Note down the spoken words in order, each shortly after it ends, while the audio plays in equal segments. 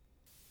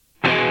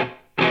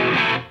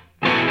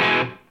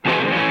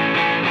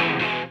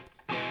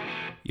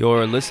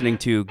You're listening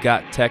to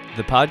Got Tech,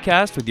 the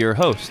podcast with your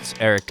hosts,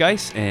 Eric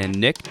Geis and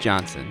Nick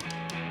Johnson.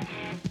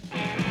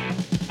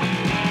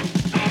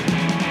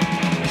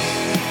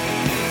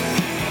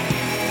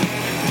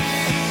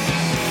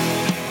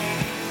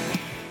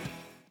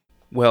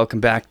 Welcome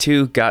back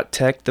to Got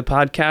Tech, the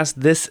podcast.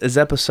 This is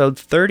episode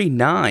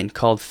 39,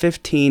 called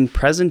 15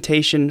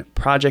 Presentation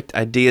Project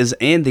Ideas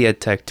and the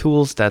EdTech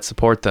Tools that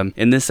Support Them.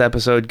 In this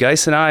episode,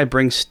 Geis and I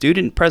bring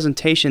student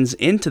presentations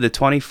into the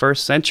 21st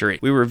century.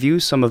 We review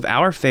some of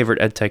our favorite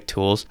EdTech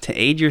tools to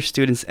aid your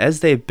students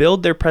as they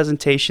build their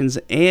presentations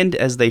and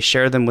as they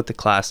share them with the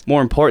class.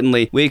 More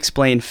importantly, we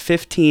explain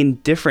 15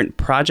 different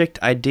project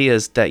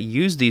ideas that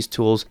use these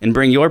tools and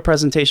bring your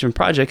presentation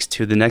projects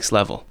to the next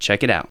level.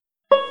 Check it out.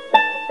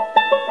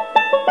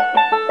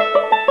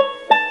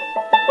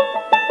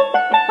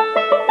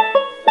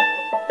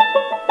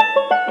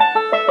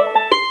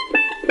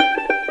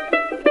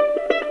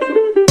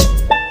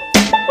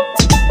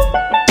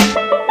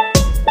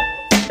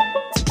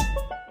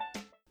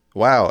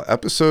 Wow,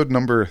 episode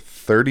number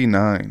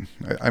 39.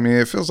 I mean,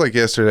 it feels like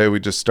yesterday we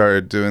just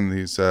started doing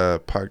these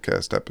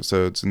podcast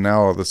episodes, and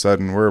now all of a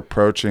sudden we're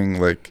approaching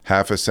like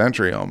half a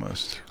century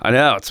almost. I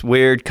know, it's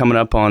weird. Coming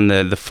up on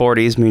the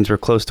 40s means we're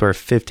close to our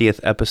 50th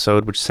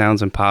episode, which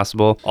sounds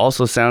impossible.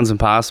 Also sounds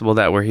impossible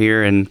that we're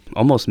here in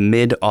almost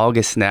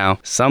mid-August now.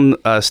 Some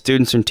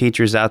students and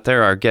teachers out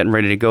there are getting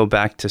ready to go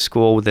back to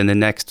school within the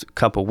next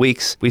couple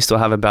weeks. We still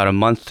have about a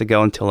month to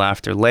go until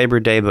after Labor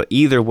Day, but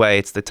either way,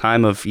 it's the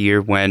time of year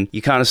when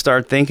you kind of start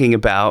thinking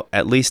about,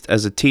 at least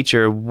as a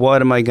teacher,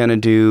 what am I going to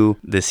do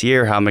this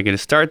year? How am I going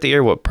to start the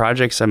year? What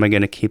projects am I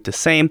going to keep the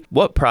same?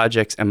 What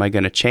projects am I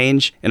going to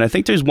change? And I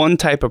think there's one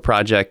type of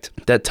project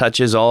that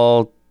touches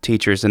all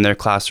teachers in their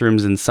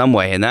classrooms in some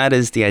way, and that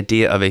is the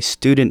idea of a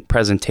student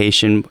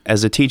presentation.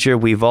 As a teacher,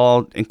 we've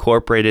all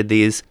incorporated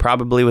these,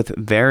 probably with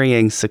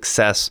varying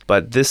success,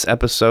 but this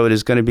episode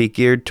is going to be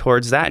geared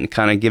towards that and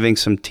kind of giving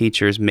some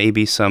teachers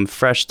maybe some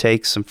fresh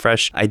takes, some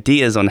fresh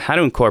ideas on how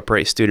to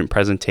incorporate student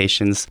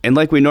presentations. And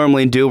like we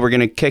normally do, we're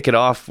going to kick it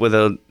off with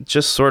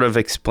just sort of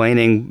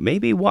explaining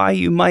maybe why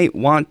you might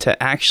want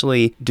to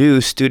actually do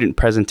student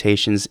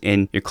presentations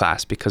in your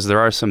class, because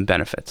there are some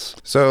benefits.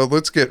 So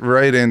let's get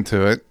right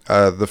into it.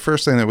 The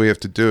first thing that we have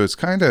to do is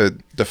kind of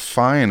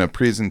define a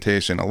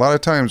presentation. A lot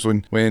of times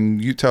when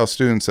you tell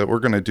students that we're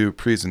going to do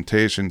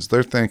presentations,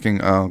 they're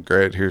thinking, oh,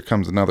 great, here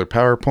comes another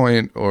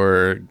PowerPoint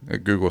or a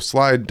Google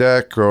slide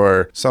deck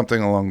or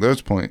something along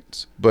those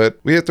points. But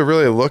we have to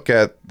really look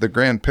at the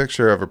grand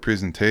picture of a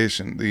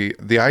presentation.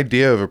 The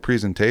idea of a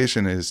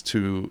presentation is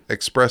to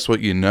express what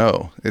you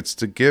know. It's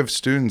to give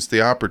students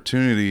the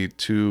opportunity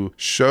to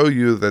show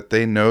you that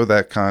they know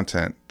that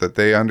content, that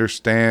they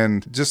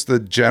understand just the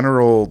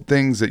general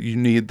things that you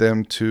need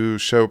them to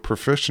show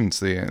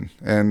proficiency in.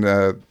 And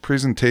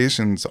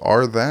presentations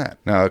are that.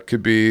 Now, it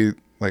could be,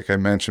 like I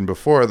mentioned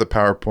before, the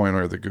PowerPoint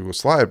or the Google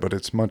slide, but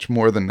it's much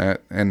more than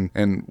that.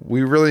 And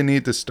we really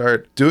need to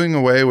start doing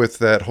away with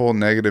that whole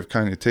negative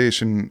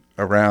connotation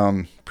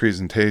around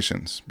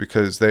presentations,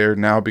 because they are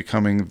now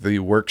becoming the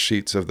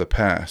worksheets of the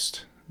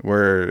past.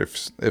 Where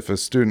if a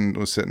student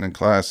was sitting in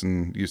class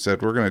and you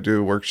said, we're going to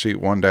do worksheet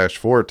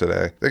 1-4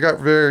 today, they got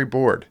very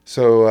bored.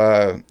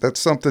 So that's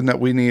something that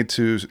we need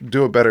to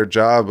do a better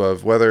job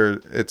of,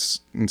 whether it's,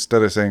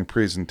 instead of saying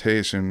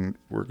presentation,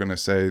 we're going to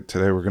say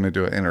today we're going to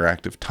do an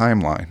interactive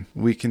timeline.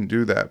 We can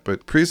do that,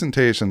 but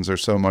presentations are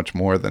so much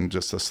more than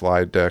just a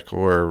slide deck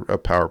or a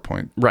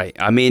PowerPoint. Right.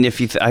 I mean, if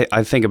you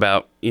I think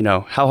about,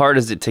 how hard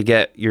is it to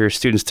get your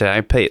students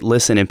to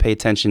listen and pay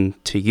attention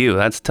to you?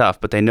 That's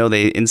tough, but they know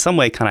they in some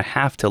way kind of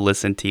have to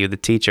listen to you, the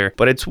teacher.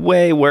 But it's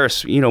way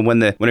worse,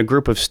 when a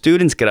group of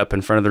students get up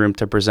in front of the room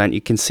to present,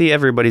 you can see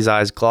everybody's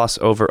eyes gloss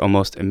over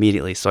almost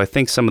immediately. So I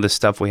think some of the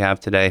stuff we have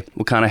today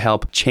will kind of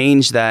help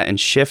change that and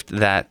shift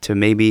that to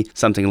maybe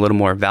something a little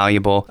more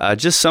valuable.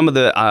 Just some of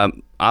the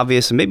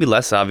obvious and maybe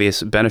less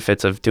obvious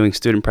benefits of doing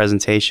student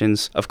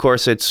presentations. Of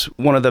course, it's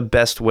one of the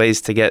best ways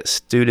to get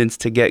students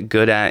to get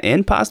good at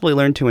and possibly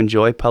learn to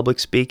enjoy public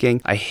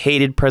speaking. I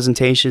hated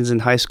presentations in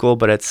high school,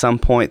 but at some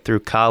point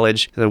through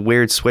college, a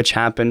weird switch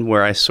happened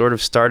where I sort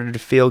of started to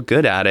feel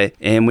good at it.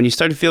 And when you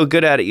start to feel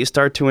good at it, you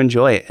start to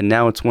enjoy it. And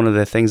now it's one of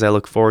the things I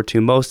look forward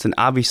to most, and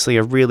obviously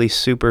a really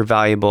super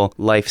valuable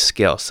life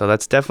skill. So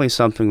that's definitely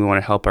something we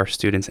want to help our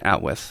students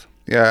out with.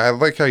 Yeah, I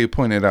like how you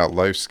pointed out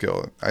life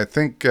skill. I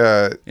think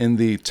in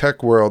the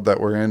tech world that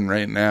we're in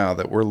right now,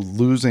 that we're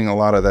losing a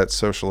lot of that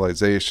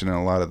socialization and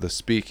a lot of the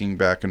speaking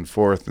back and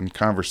forth and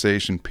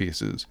conversation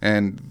pieces.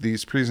 And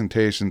these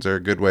presentations are a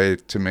good way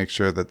to make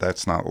sure that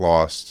that's not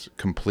lost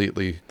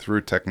completely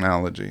through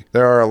technology.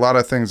 There are a lot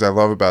of things I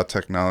love about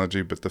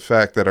technology, but the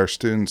fact that our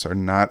students are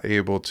not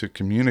able to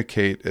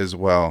communicate as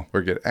well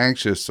or get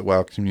anxious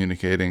while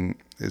communicating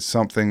is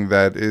something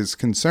that is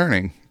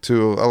concerning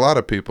to a lot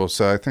of people.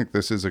 So I think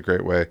this is a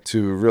great way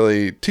to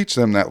really teach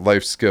them that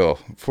life skill.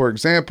 For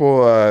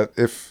example,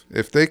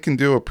 if they can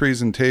do a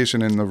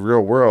presentation in the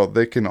real world,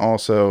 they can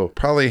also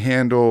probably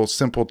handle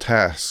simple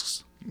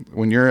tasks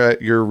When you're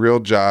at your real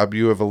job,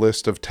 you have a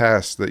list of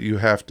tasks that you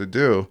have to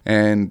do,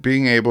 and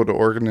being able to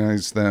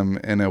organize them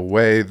in a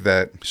way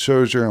that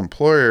shows your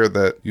employer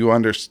that you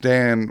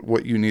understand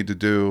what you need to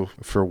do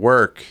for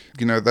work.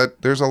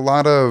 That there's a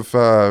lot of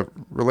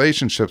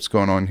relationships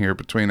going on here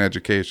between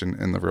education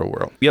and the real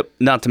world. Yep.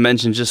 Not to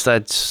mention just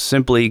that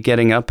simply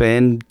getting up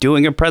and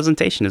doing a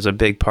presentation is a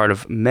big part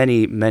of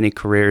many, many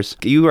careers.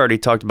 You already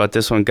talked about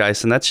this one,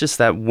 guys, and that's just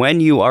that when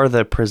you are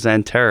the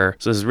presenter,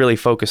 so this is really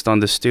focused on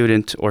the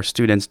student or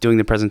students doing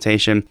the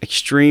presentation,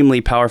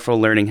 extremely powerful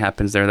learning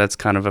happens there. That's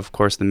kind of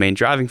course, the main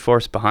driving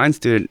force behind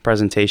student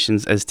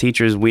presentations. As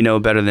teachers, we know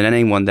better than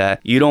anyone that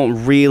you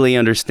don't really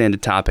understand a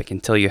topic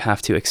until you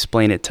have to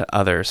explain it to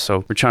others.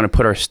 So we're trying to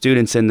put our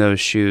students in those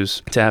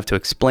shoes to have to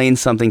explain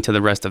something to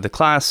the rest of the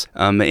class.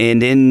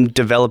 And in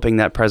developing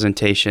that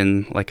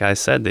presentation, like I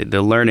said,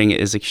 the learning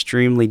is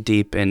extremely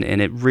deep and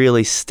it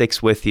really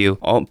sticks with you,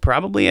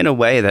 probably in a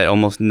way that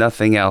almost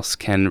nothing else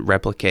can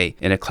replicate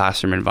in a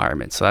classroom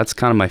environment. So that's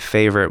kind of my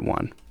favorite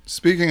one.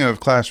 Speaking of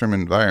classroom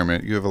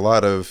environment, you have a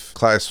lot of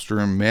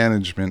classroom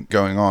management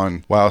going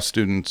on while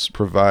students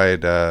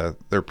provide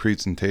their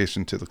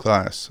presentation to the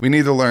class. We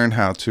need to learn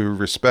how to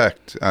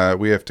respect.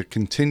 We have to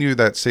continue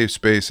that safe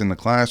space in the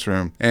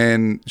classroom,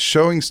 and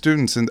showing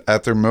students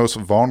at their most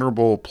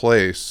vulnerable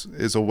place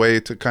is a way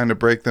to kind of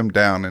break them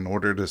down in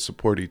order to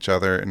support each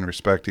other and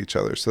respect each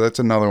other. So that's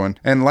another one.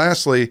 And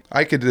lastly,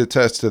 I could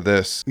attest to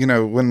this.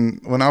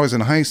 When I was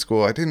in high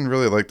school, I didn't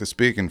really like to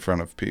speak in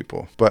front of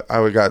people, but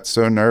I got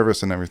so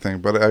nervous and everything.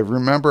 But I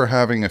remember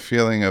having a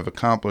feeling of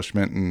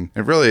accomplishment, and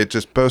it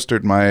just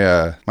boosted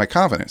my my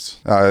confidence.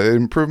 It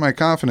improved my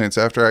confidence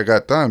after I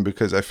got done,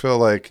 because I feel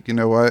like,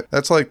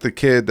 that's like the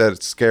kid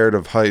that's scared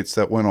of heights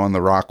that went on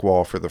the rock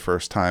wall for the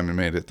first time and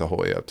made it the whole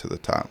way up to the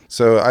top.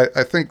 So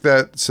I think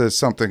that says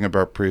something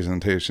about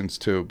presentations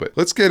too. But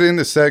let's get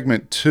into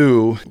segment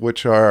 2,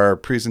 which are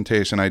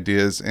presentation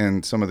ideas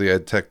and some of the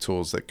ed tech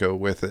tools that go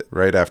with it,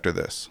 right after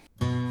this.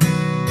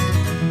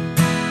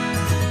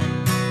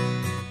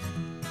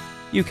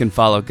 You can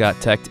follow Got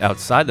Teched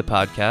outside the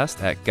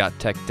podcast at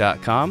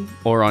gottech.com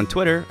or on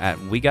Twitter at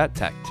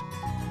WeGotTeched.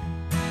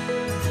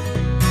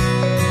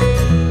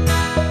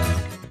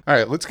 All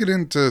right, let's get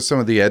into some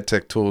of the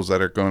EdTech tools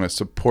that are going to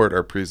support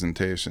our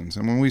presentations.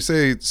 And when we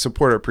say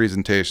support our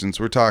presentations,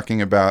 we're talking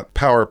about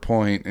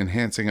PowerPoint,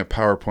 enhancing a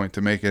PowerPoint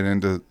to make it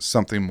into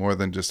something more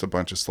than just a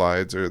bunch of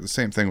slides, or the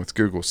same thing with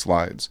Google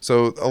Slides.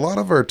 So a lot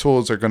of our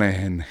tools are going to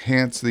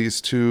enhance these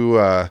two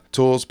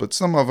tools, but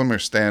some of them are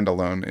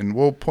standalone, and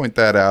we'll point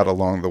that out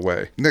along the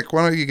way. Nick,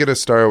 why don't you get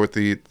us started with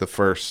the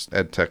first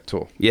EdTech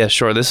tool? Yeah,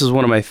 sure. This is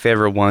one of my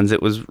favorite ones.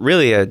 It was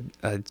really a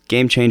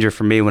game changer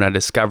for me when I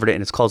discovered it,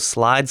 and it's called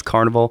Slides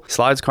Carnival.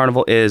 Slides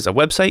Carnival is a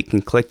website. You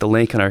can click the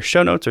link in our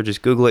show notes or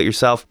just Google it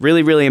yourself.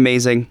 Really, really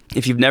amazing.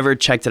 If you've never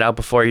checked it out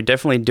before, you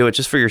definitely do it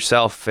just for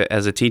yourself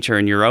as a teacher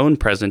in your own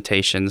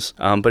presentations.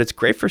 But it's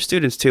great for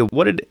students too.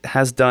 What it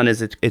has done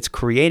is it's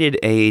created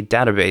a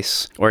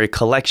database, or a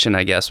collection,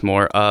 I guess,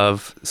 more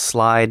of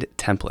slide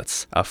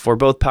templates for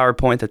both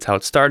PowerPoint. That's how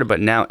it started. But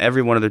now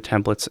every one of their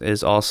templates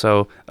is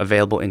also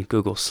available in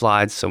Google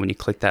Slides. So when you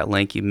click that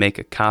link, you make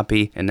a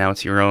copy, and now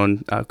it's your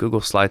own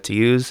Google Slide to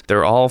use.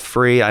 They're all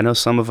free. I know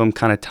some of them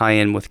kind of tie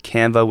in with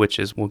Canva, which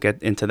is, we'll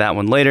get into that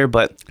one later,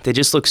 but they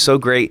just look so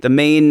great. The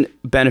main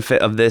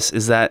benefit of this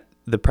is that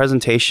the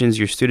presentations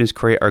your students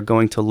create are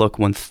going to look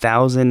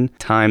 1,000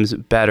 times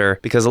better,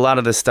 because a lot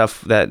of the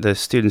stuff that the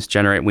students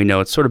generate, we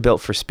know it's sort of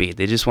built for speed.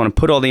 They just want to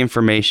put all the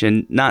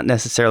information, not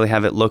necessarily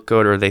have it look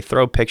good, or they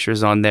throw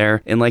pictures on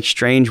there in like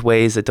strange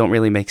ways that don't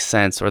really make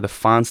sense, or the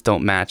fonts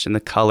don't match and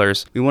the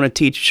colors. We want to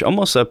teach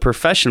almost a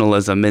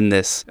professionalism in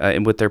this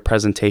with their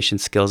presentation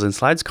skills, and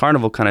Slides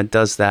Carnival kind of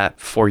does that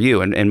for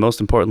you, and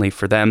most importantly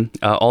for them.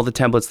 All the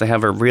templates they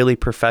have are really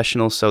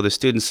professional, so the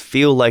students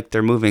feel like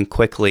they're moving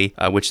quickly,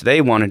 which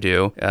they want to do.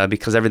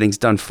 Because everything's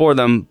done for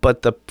them,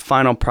 but the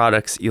final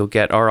products you'll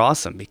get are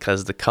awesome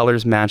because the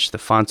colors match, the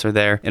fonts are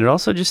there, and it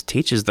also just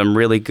teaches them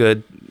really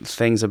good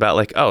things about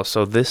like, oh,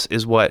 so this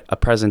is what a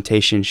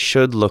presentation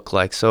should look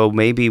like. So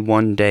maybe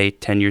one day,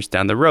 10 years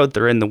down the road,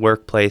 they're in the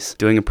workplace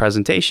doing a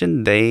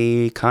presentation,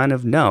 they kind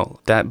of know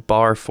that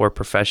bar for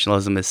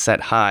professionalism is set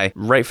high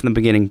right from the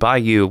beginning by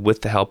you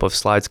with the help of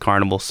Slides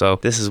Carnival. So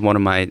this is one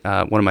of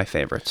my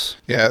favorites.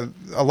 Yeah,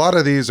 a lot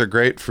of these are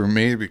great for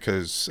me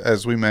because,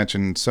 as we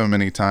mentioned so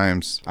many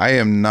times, I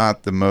am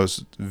not the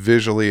most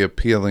visually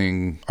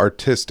appealing,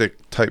 artistic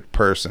type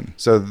person.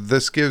 So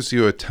this gives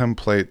you a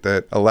template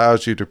that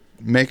allows you to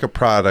make a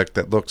product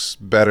that looks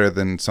better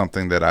than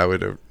something that I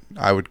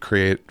would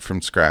create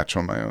from scratch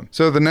on my own.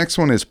 So the next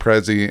one is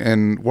Prezi,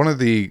 and one of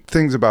the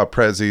things about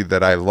Prezi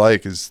that I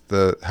like is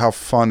how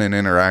fun and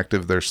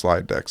interactive their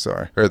slide decks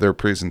are, or their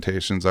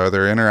presentations are.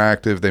 They're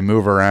interactive, they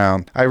move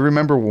around. I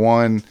remember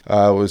one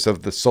was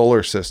of the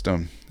solar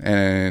system,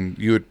 and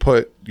you would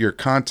put your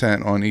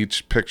content on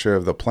each picture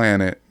of the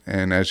planet.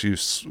 And as you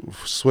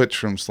switch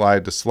from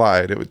slide to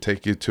slide, it would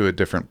take you to a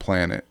different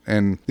planet.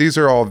 And these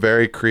are all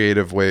very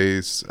creative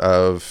ways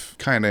of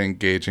kind of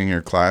engaging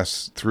your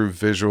class through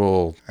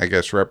visual, I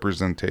guess,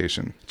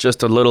 representation.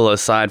 Just a little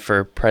aside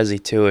for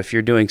Prezi too, if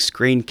you're doing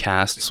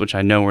screencasts, which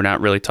I know we're not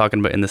really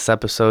talking about in this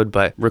episode,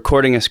 but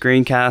recording a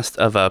screencast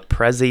of a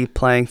Prezi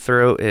playing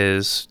through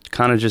is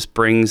kind of just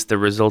brings the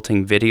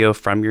resulting video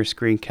from your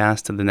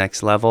screencast to the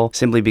next level,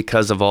 simply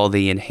because of all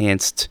the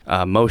enhanced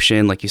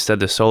motion. Like you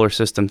said, the solar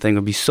system thing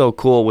would be so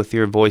cool with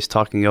your voice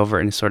talking over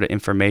and sort of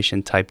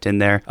information typed in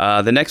there.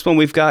 The next one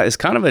we've got is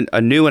kind of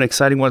a new and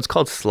exciting one. It's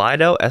called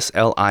Slido,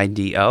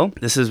 S-L-I-D-O.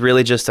 This is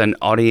really just an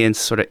audience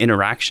sort of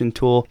interaction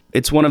tool.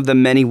 It's one of the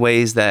many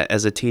ways that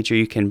as a teacher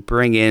you can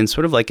bring in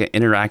sort of like an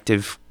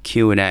interactive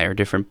Q&A or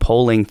different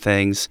polling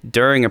things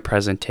during a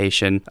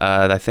presentation.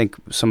 I think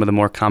some of the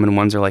more common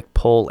ones are like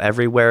Poll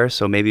Everywhere.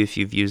 So maybe if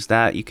you've used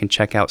that, you can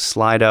check out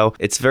Slido.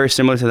 It's very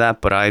similar to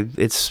that, but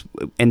it's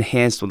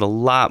enhanced with a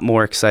lot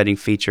more exciting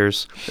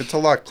features. It's a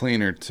lot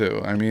cleaner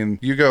too. I mean,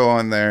 you go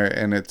on there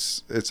and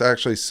it's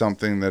actually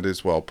something that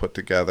is well put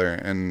together.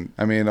 And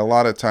I mean, a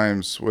lot of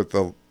times with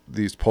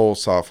these poll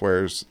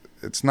softwares,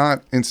 it's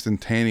not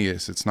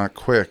instantaneous, it's not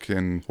quick,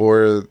 and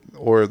or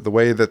the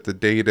way that the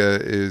data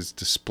is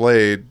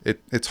displayed,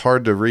 it's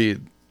hard to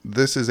read.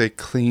 This is a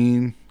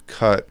clean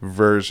cut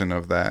version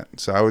of that.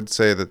 So I would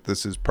say that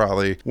this is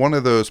probably one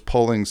of those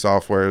polling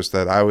softwares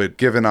that I would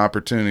give an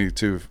opportunity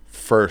to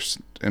first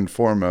and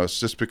foremost,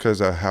 just because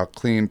of how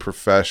clean,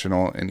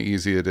 professional, and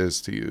easy it is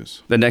to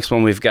use. The next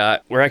one we've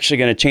got, we're actually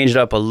going to change it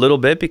up a little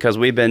bit because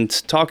we've been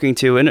talking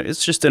to, and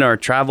it's just in our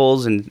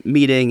travels and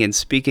meeting and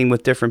speaking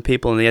with different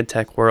people in the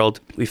EdTech world,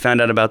 we found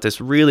out about this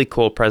really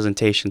cool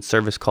presentation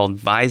service called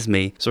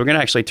VizeMe. So we're going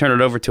to actually turn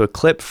it over to a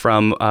clip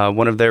from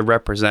one of their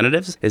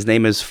representatives. His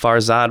name is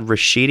Farzad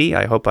Rashidi.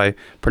 I hope I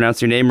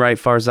pronounced your name right,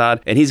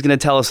 Farzad. And he's going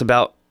to tell us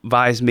about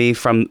VizeMe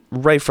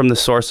from the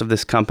source of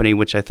this company,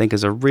 which I think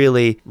is a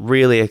really,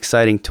 really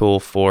exciting tool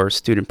for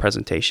student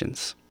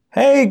presentations.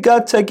 Hey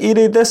GovTech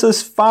ED, this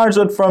is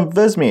Farzad from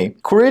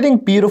VizeMe. Creating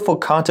beautiful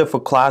content for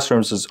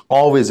classrooms is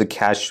always a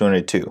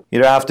catch-22.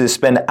 You have to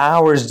spend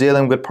hours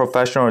dealing with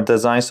professional or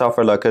design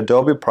software like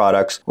Adobe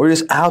products, or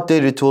use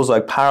outdated tools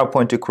like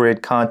PowerPoint to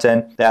create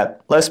content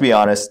that, let's be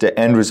honest, the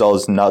end result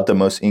is not the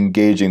most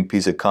engaging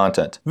piece of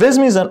content.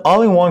 VizeMe is an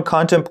all-in-one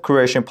content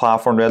creation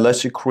platform that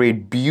lets you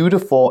create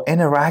beautiful,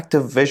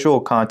 interactive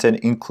visual content,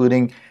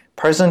 including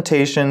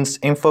presentations,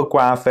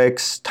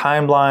 infographics,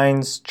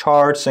 timelines,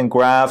 charts and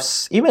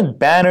graphs, even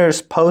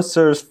banners,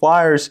 posters,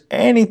 flyers,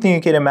 anything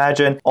you can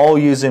imagine, all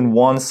using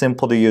one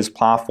simple to use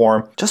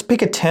platform. Just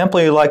pick a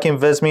template you like in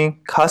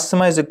VizeMe,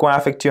 customize the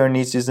graphic to your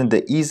needs using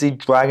the easy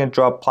drag and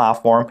drop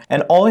platform,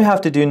 and all you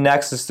have to do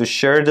next is to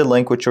share the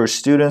link with your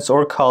students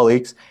or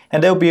colleagues,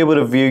 and they'll be able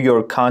to view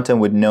your content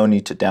with no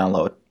need to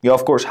download. You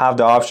of course have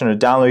the option to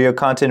download your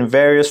content in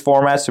various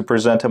formats to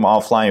present them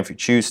offline if you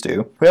choose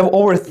to. We have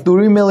over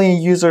 3 million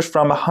users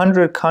from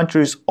 100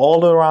 countries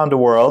all around the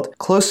world.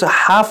 Close to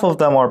half of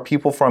them are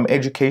people from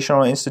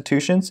educational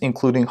institutions,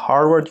 including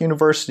Harvard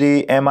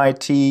University,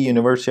 MIT,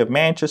 University of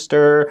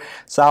Manchester,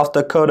 South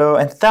Dakota,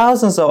 and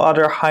thousands of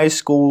other high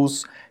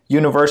schools,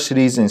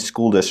 universities, and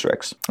school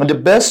districts. And the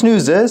best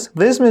news is,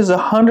 VizeMe is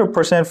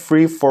 100%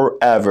 free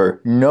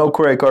forever. No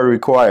credit card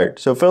required.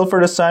 So feel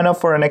free to sign up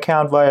for an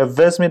account via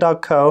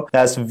VizeMe.co.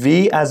 That's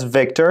V as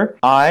Victor,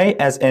 I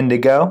as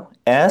Indigo,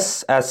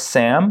 S as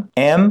Sam,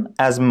 M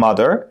as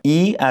Mother,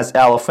 E as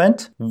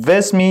Elephant,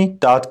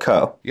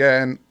 VizeMe.co.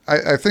 Yeah, and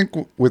I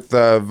think with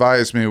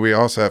VizeMe, we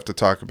also have to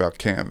talk about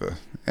Canva.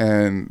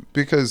 And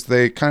because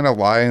they kind of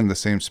lie in the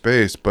same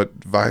space, but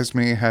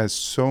VizeMe has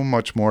so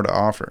much more to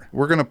offer.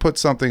 We're going to put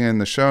something in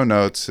the show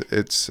notes.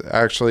 It's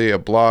actually a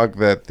blog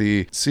that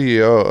the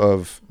CEO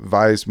of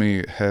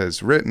VizeMe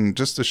has written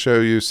just to show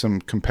you some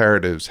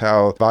comparatives,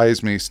 how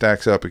VizeMe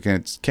stacks up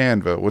against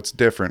Canva, what's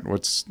different,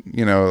 what's,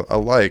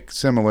 alike,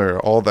 similar,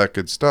 all that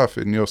good stuff.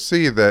 And you'll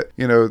see that,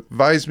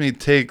 VizeMe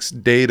takes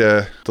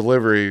data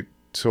delivery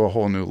to a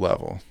whole new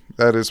level.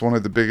 That is one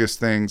of the biggest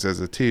things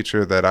as a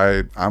teacher that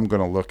I'm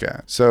going to look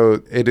at.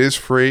 So it is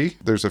free.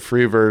 There's a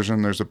free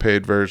version. There's a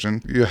paid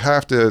version. You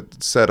have to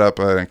set up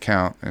an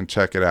account and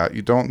check it out.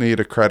 You don't need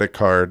a credit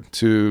card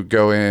to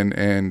go in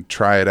and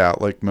try it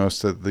out like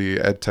most of the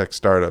EdTech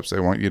startups.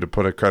 They want you to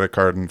put a credit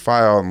card in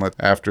file, and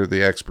after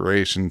the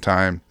expiration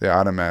time, they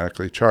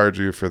automatically charge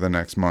you for the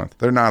next month.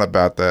 They're not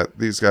about that.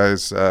 These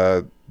guys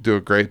do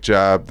a great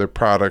job. Their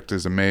product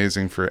is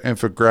amazing for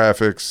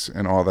infographics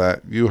and all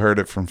that. You heard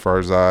it from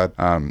Farzad.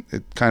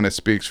 It kind of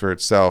speaks for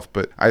itself.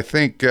 But I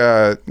think,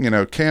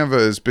 Canva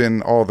has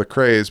been all the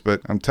craze,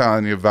 but I'm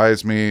telling you,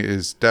 VizeMe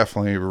is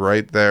definitely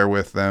right there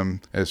with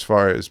them as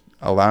far as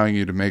allowing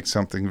you to make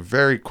something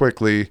very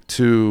quickly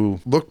to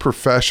look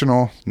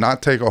professional,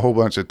 not take a whole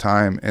bunch of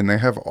time, and they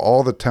have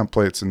all the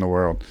templates in the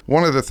world.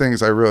 One of the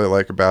things I really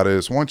like about it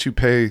is once you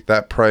pay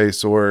that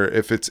price, or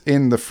if it's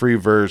in the free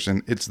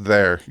version, it's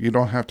there. You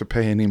don't have to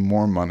pay any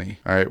more money.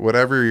 All right,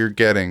 whatever you're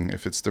getting,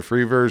 if it's the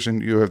free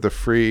version, you have the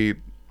free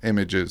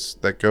images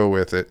that go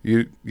with it.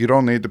 You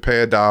don't need to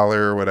pay $1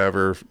 or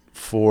whatever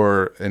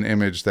for an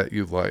image that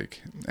you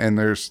like. And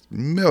there's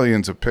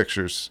millions of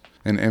pictures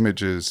and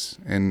images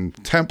and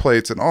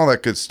templates and all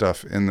that good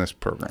stuff in this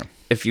program.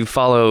 If you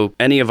follow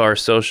any of our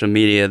social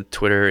media,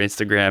 Twitter,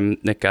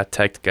 Instagram, Nick Got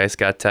Tech, Guys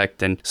Got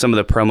Tech, and some of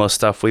the promo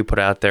stuff we put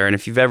out there, and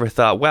if you've ever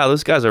thought, wow,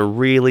 those guys are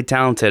really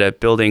talented at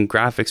building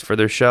graphics for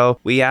their show,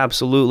 we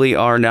absolutely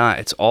are not.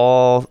 It's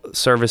all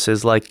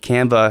services like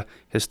Canva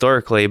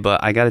historically,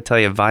 but I got to tell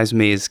you,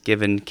 ViseMe has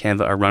given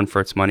Canva a run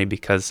for its money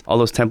because all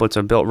those templates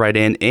are built right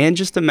in. And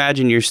just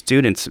imagine your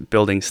students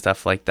building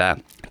stuff like that.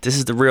 This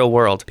is the real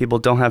world. People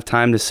don't have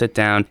time to sit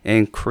down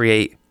and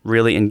create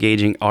really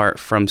engaging art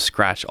from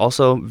scratch.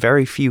 Also,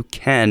 very few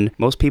can.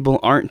 Most people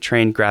aren't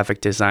trained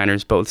graphic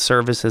designers, but with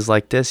services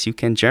like this, you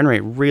can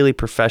generate really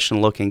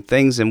professional looking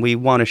things, and we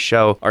want to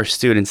show our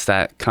students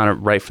that kind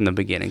of right from the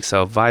beginning.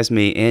 So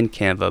ViseMe and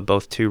Canva,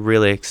 both two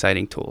really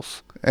exciting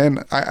tools.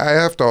 And I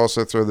have to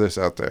also throw this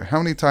out there.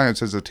 How many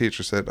times has a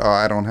teacher said, oh,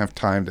 I don't have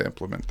time to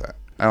implement that.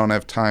 I don't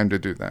have time to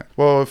do that.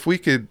 Well, if we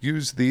could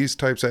use these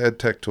types of ed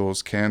tech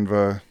tools,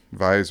 Canva,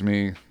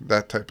 ViseMe,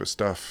 that type of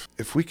stuff,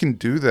 if we can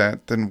do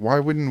that, then why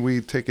wouldn't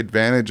we take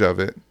advantage of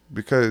it?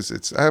 Because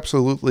it's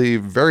absolutely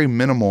very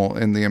minimal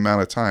in the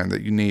amount of time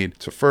that you need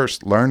to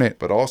first learn it,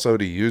 but also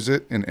to use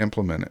it and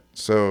implement it.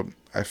 So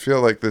I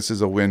feel like this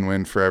is a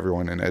win-win for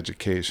everyone in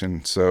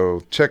education.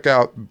 So check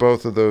out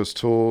both of those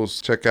tools.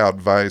 Check out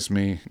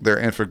ViseMe. Their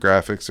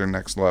infographics are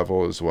next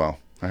level as well.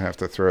 I have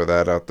to throw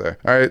that out there.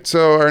 All right,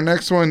 so our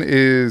next one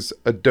is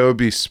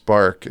Adobe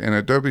Spark, and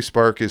Adobe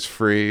Spark is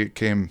free.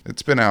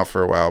 It's been out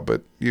for a while,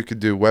 but you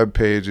could do web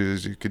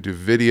pages, you could do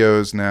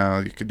videos now,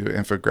 you could do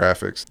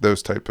infographics,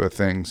 those type of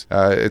things.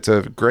 It's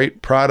a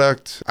great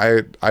product.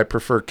 I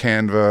prefer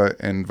Canva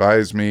and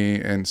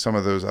ViseMe and some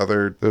of those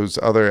other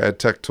ed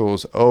tech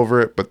tools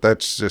over it, but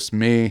that's just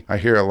me. I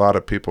hear a lot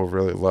of people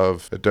really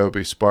love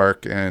Adobe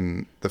Spark,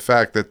 and the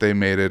fact that they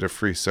made it a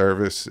free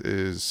service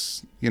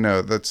is,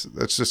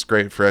 that's just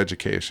great for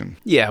education.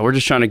 Yeah, we're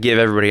just trying to give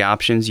everybody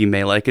options. You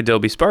may like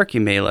Adobe Spark,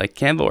 you may like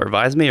Canva or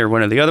ViseMe or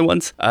one of the other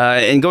ones.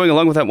 And going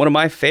along with that, one of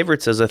my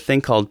favorites is a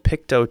thing called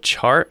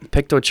Piktochart.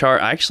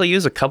 Piktochart I actually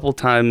use a couple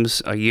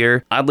times a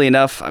year. Oddly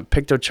enough,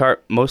 Piktochart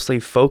mostly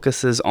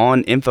focuses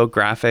on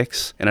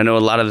infographics, and I know a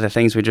lot of the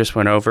things we just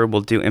went over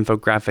will do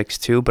infographics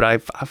too,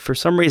 but for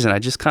some reason I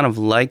just kind of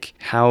like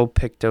how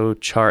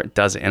Piktochart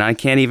does it, and I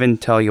can't even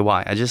tell you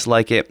why. I just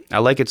like it. I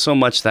like it so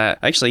much that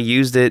I actually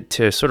used it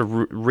to sort of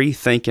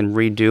rethink and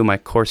redo my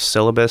course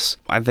syllabus.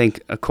 I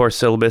think a course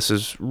syllabus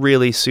is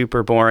really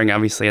super boring.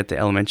 Obviously at the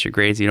elementary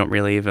grades you don't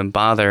really even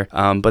bother,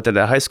 but at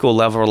the high school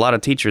level, a lot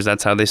of teachers,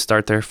 that's how they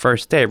start their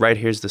first day. Right,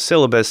 here's the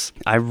syllabus.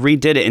 I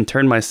redid it and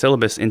turned my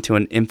syllabus into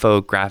an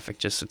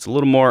infographic. It's a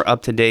little more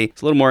up to date,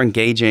 it's a little more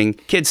engaging.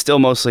 Kids still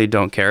mostly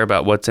don't care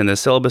about what's in the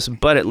syllabus,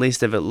 but at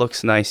least if it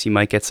looks nice, you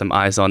might get some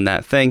eyes on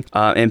that thing.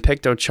 And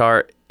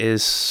Piktochart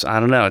is,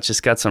 I don't know, it's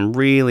just got some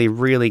really,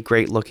 really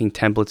great looking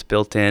templates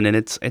built in, and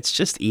it's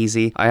just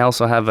easy. I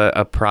also have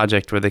a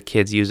project where the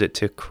kids use it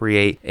to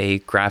create a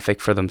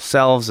graphic for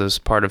themselves as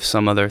part of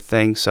some other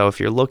thing. So if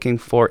you're looking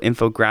for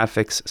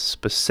infographics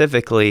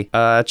specifically,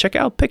 check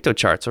out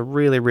Piktochart. It's a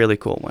really, really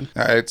cool one.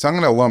 All right, so I'm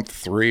going to lump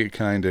three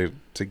kind of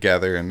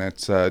together, and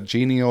that's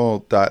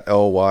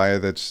Genial.ly,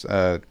 that's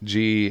GNIAL.ly,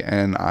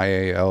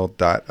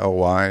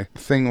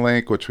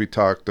 ThingLink, which we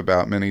talked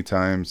about many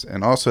times,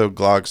 and also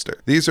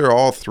Glogster. These are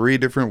all three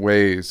different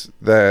ways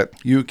that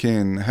you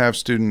can have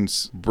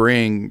students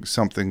bring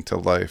something to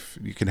life.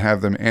 You can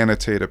have them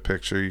annotate a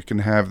picture, you can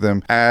have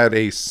them add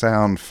a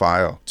sound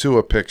file to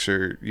a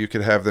picture, you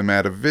could have them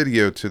add a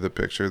video to the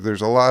picture.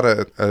 There's a lot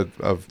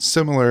of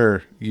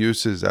similar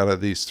uses out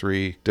of these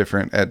three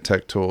different ed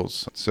tech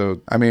tools. So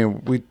I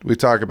mean, we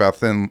talk about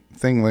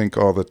ThingLink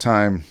all the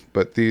time,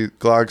 but the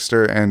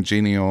Glogster and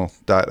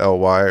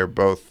Genial.ly are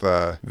both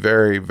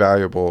very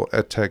valuable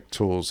edtech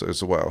tools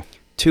as well.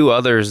 Two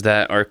others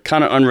that are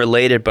kind of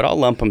unrelated, but I'll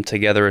lump them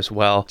together as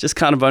well, just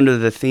kind of under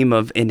the theme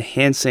of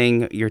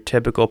enhancing your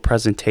typical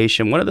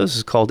presentation. One of those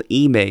is called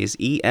eMaze,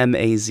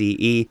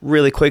 E-M-A-Z-E.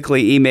 Really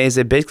quickly, eMaze,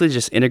 it basically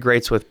just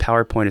integrates with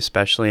PowerPoint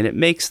especially, and it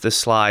makes the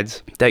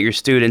slides that your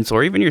students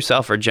or even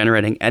yourself are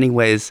generating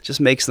anyways, just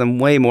makes them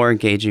way more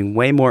engaging,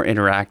 way more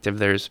interactive.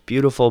 There's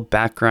beautiful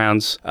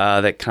backgrounds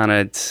that kind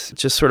of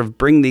just sort of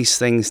bring these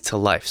things to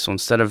life. So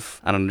instead of,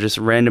 I don't know, just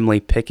randomly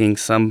picking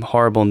some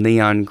horrible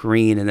neon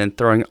green and then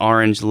throwing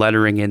orange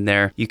lettering in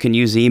there, you can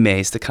use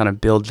eMaze to kind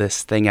of build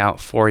this thing out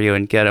for you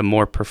and get a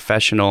more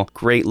professional,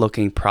 great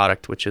looking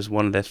product, which is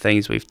one of the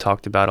things we've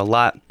talked about a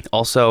lot.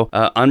 Also,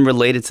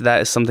 unrelated to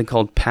that is something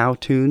called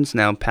Powtoons.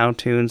 Now,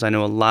 Powtoons, I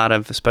know a lot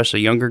of,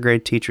 especially younger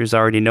grade teachers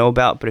already know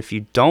about, but if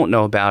you don't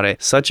know about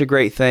it, such a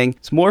great thing.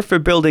 It's more for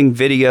building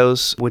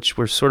videos, which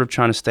we're sort of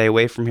trying to stay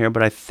away from here,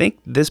 but I think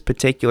this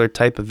particular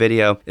type of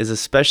video is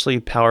especially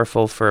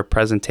powerful for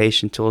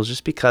presentation tools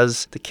just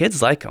because the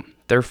kids like them.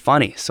 they're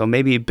funny. So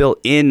maybe built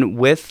in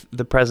with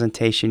the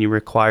presentation, you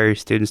require your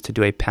students to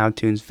do a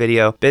Powtoons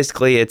video.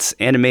 Basically, it's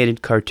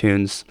animated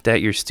cartoons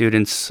that your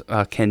students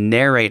can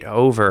narrate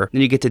over.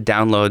 Then you get to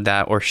download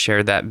that or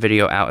share that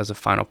video out as a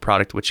final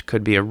product, which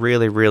could be a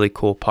really, really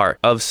cool part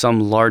of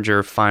some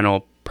larger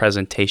final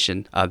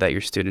presentation that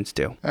your students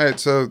do. All right,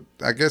 so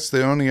I guess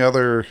the only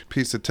other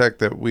piece of tech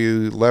that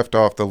we left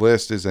off the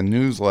list is a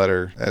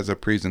newsletter as a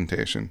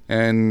presentation.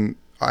 And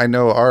I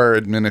know our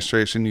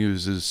administration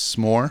uses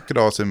S'more. You could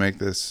also make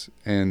this,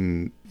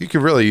 and you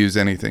could really use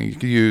anything. You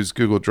could use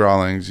Google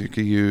Drawings, you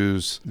could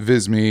use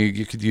Visme,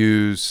 you could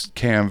use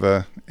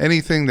Canva,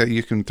 anything that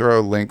you can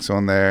throw links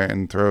on there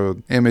and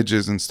throw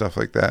images and stuff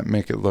like that,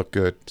 make it look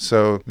good.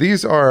 So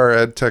these are our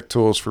ed tech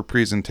tools for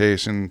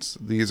presentations.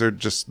 These are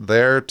just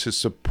there to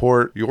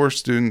support your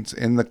students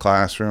in the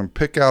classroom.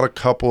 Pick out a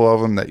couple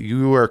of them that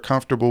you are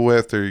comfortable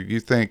with or you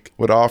think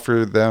would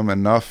offer them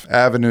enough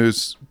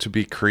avenues to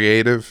be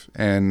creative,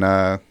 and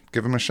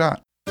give them a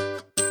shot.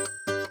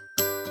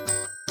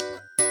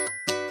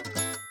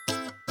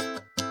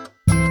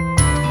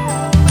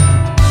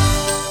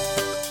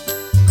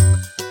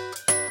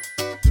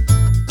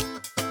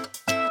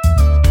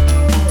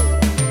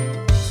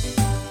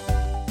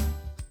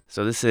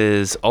 So this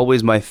is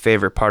always my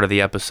favorite part of the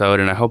episode,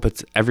 and I hope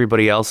it's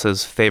everybody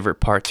else's favorite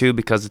part too,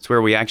 because it's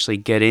where we actually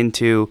get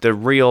into the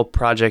real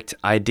project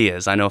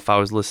ideas. I know if I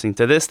was listening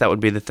to this, that would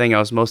be the thing I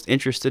was most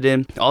interested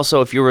in. Also,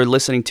 if you were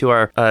listening to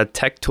our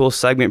tech tool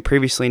segment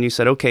previously and you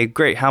said, okay,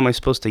 great, how am I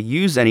supposed to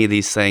use any of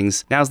these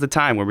things? Now's the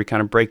time where we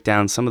kind of break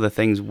down some of the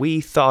things we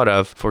thought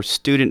of for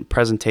student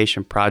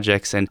presentation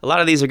projects. And a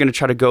lot of these are going to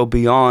try to go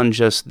beyond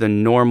just the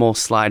normal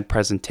slide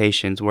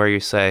presentations where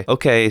you say,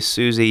 okay,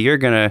 Susie, you're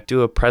going to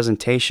do a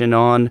presentation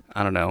on,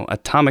 I don't know,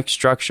 atomic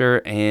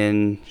structure,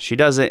 and she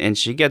does it and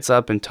she gets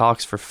up and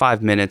talks for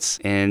 5 minutes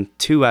and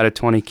 2 out of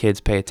 20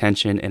 kids pay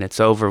attention and it's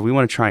over. We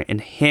want to try and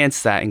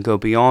enhance that and go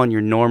beyond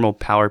your normal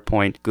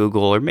PowerPoint,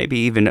 Google, or maybe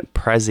even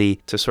Prezi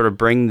to sort of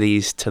bring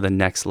these to the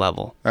next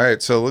level. All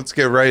right, so let's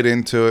get right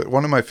into it.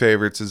 One of my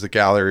favorites is a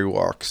gallery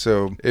walk.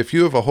 So if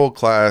you have a whole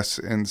class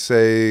and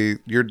say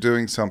you're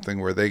doing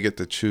something where they get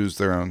to choose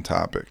their own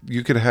topic,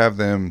 you could have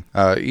them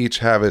each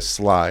have a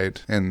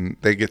slide and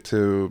they get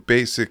to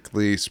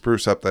basically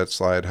spruce up that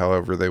slide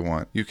however they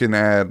want. You can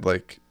add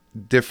like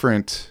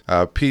different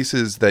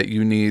pieces that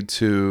you need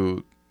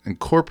to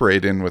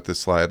incorporate in with the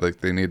slide.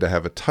 Like they need to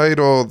have a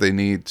title, they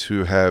need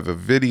to have a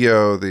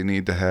video, they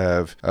need to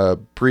have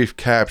brief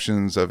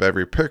captions of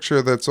every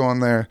picture that's on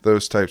there,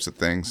 those types of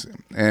things.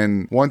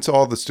 And once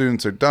all the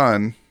students are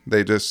done,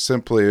 they just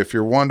simply, if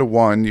you're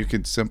one-to-one, you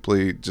could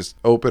simply just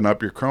open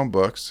up your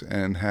Chromebooks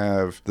and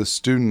have the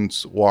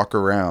students walk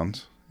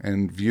around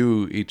and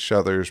view each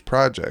other's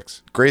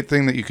projects. Great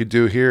thing that you could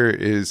do here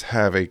is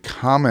have a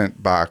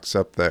comment box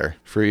up there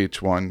for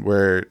each one,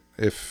 where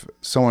if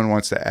someone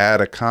wants to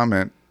add a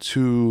comment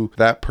to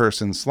that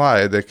person's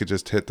slide, they could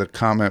just hit the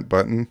comment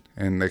button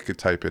and they could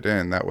type it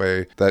in. That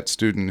way, that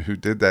student who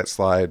did that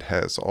slide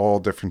has all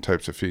different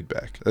types of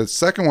feedback. The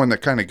second one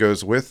that kind of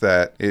goes with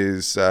that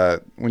is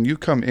when you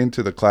come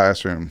into the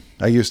classroom,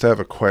 I used to have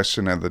a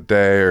question of the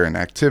day or an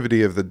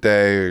activity of the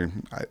day.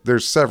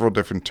 There's several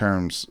different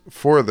terms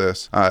for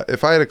this.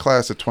 If I had a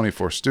class of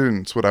 24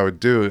 students, what I would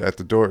do at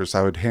the door is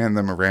I would hand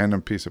them a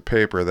random piece of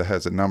paper that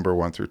has a number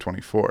 1 through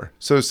 24.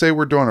 So say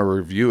we're doing a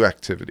review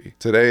activity.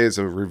 Today is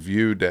a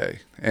review day,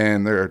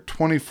 and there are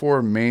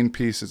 24 main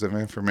pieces of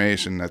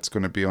information that's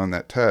going to be on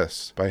that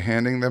test. By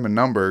handing them a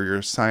number, you're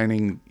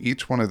assigning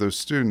each one of those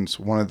students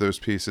one of those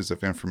pieces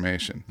of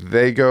information.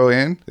 They go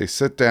in, they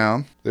sit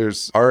down,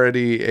 there's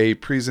already a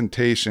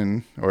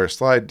presentation or a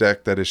slide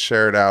deck that is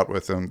shared out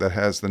with them that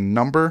has the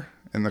number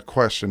and the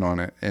question on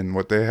it, and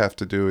what they have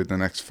to do in the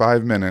next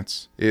 5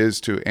 minutes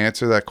is to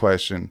answer that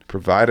question,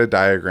 provide a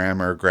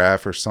diagram or a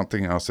graph or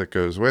something else that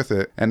goes with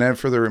it, and then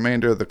for the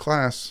remainder of the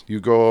class, you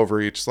go over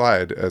each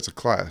slide as a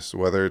class,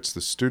 whether it's the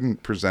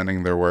student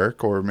presenting their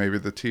work or maybe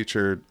the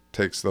teacher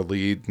takes the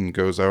lead and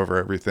goes over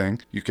everything.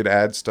 You could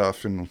add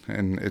stuff, and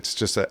it's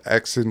just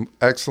an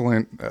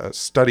excellent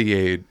study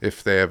aid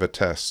if they have a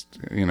test,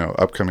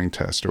 upcoming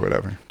test or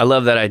whatever. I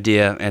love that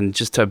idea. And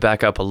just to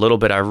back up a little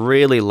bit, I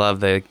really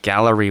love the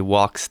gallery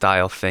walk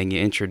style thing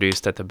you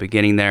introduced at the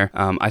beginning there.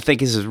 I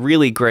think this is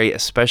really great,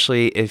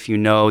 especially if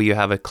you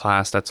have a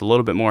class that's a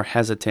little bit more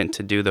hesitant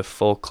to do the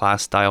full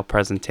class style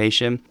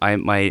presentation.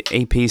 My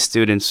AP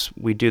students,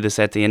 we do this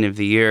at the end of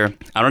the year.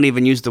 I don't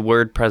even use the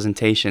word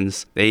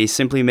presentations. They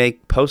simply make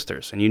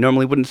posters, and you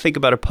normally wouldn't think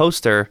about a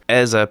poster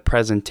as a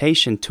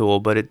presentation tool,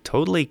 but it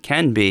totally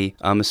can be,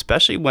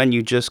 especially when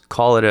you just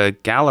call it a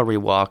gallery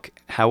walk.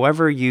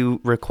 However, you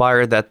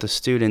require that the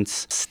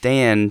students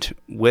stand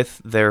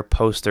with their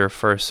poster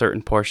for a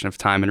certain portion of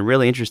time. And a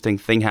really interesting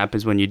thing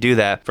happens when you do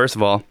that. First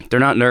of all, they're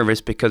not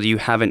nervous because you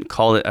haven't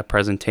called it a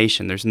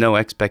presentation. There's no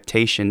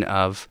expectation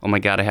of, oh my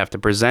God, I have to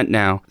present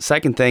now.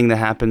 Second thing that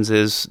happens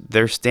is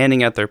they're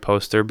standing at their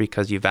poster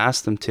because you've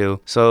asked them to.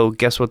 So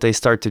guess what they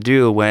start to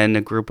do when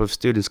a group group of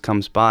students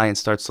comes by and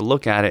starts to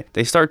look at it,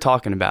 they start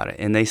talking about it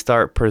and they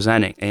start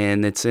presenting,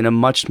 and it's in a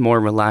much more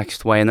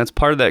relaxed way. And that's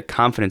part of that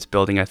confidence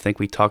building I think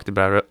we talked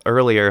about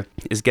earlier,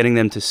 is getting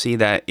them to see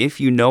that if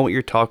you know what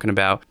you're talking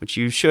about, which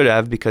you should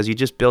have because you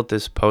just built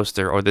this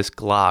poster or this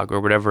glog or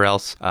whatever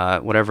else,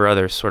 whatever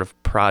other sort of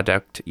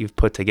product you've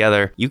put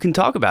together, you can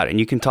talk about it, and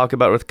you can talk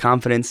about it with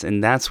confidence,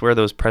 and that's where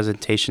those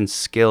presentation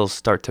skills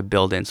start to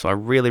build in. So I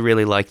really,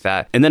 really like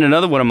that. And then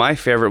another one of my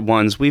favorite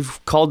ones,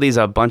 we've called these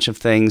a bunch of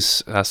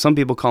things. Some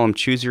people call them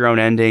choose your own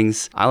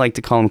endings. I like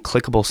to call them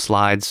clickable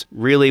slides.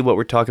 Really what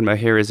we're talking about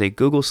here is a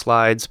Google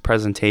Slides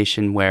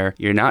presentation where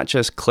you're not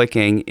just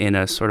clicking in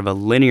a sort of a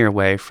linear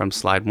way from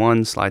slide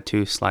 1, slide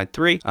 2, slide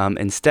 3.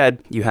 Instead,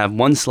 you have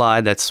one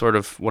slide that's sort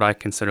of what I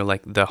consider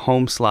like the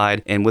home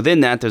slide. And within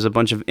that, there's a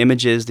bunch of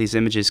images. These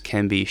images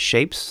can be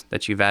shapes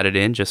that you've added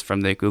in just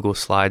from the Google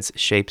Slides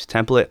shapes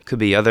template. Could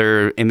be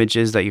other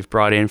images that you've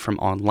brought in from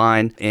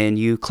online, and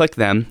you click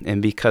them.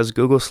 And because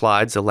Google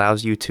Slides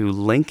allows you to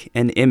link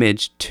an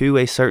image to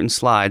a certain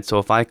slide, so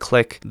if I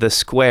click the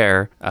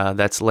square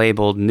that's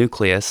labeled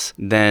nucleus,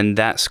 then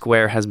that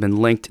square has been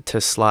linked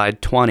to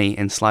slide 20,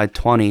 and slide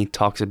 20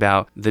 talks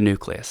about the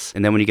nucleus.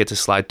 And then when you get to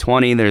slide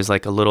 20, there's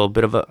like a little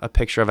bit of a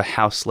picture of a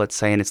house, let's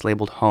say, and it's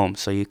labeled home.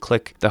 So you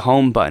click the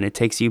home button. It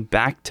takes you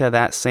back to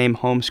that same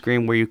home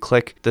screen where you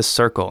click the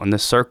circle, and the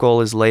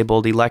circle is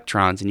labeled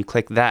electrons, and you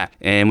click that.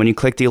 And when you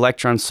click the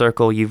electron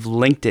circle, you've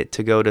linked it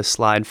to go to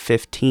slide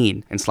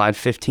 15, and slide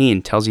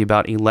 15 tells you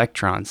about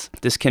electrons.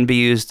 This can be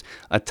used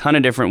a ton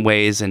of different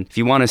ways, and if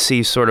you want to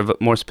see sort of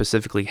more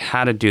specifically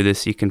how to do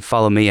this, you can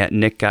follow me at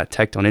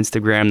nick.tech on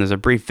Instagram. There's a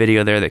brief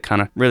video there that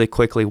kind of really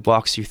quickly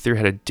walks you through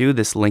how to do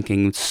this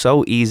linking. It's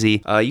so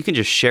easy. You can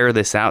just share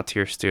this out to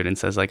your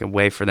students as like a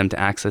way for them to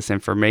access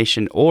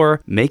information,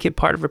 or make it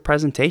part of a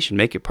presentation,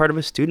 make it part of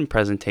a student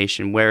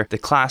presentation where the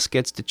class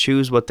gets to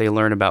choose what they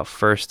learn about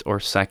first or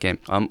second.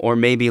 Or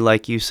maybe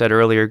like you said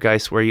earlier,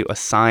 guys, where you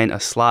assign a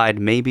slide.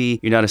 Maybe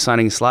you're not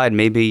assigning a slide,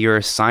 maybe you're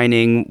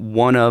assigning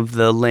one of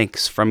the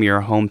links from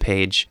your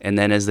homepage, and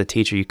then as the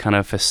teacher you kind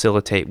of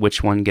facilitate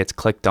which one gets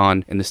clicked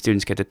on, and the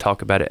students get to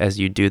talk about it as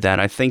you do that.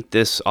 I think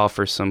this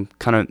offers some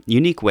kind of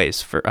unique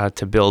ways for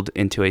to build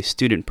into a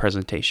student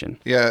presentation.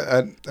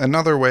 Yeah,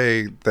 another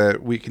way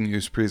that we can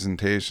use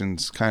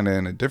presentations kind of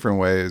in a different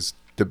way is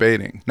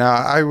debating. Now,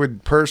 I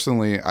would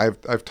personally,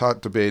 I've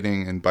taught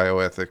debating and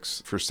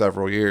bioethics for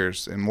several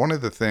years, and one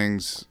of the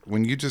things,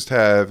 when you just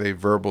have a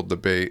verbal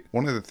debate,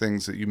 one of the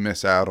things that you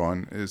miss out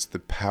on is the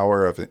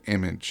power of an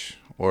image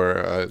or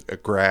a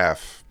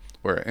graph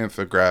or an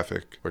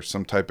infographic or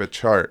some type of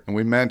chart. And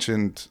we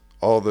mentioned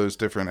all those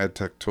different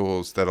edtech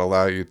tools that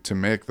allow you to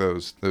make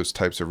those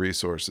types of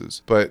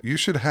resources. But you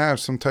should have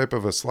some type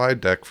of a slide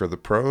deck for the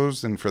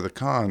pros and for the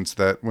cons,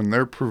 that when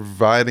they're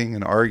providing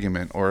an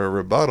argument or a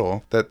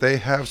rebuttal, that they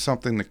have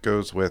something that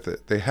goes with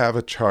it. They have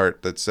a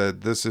chart that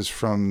said, this is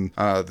from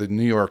the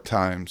New York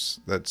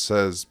Times that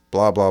says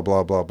blah, blah,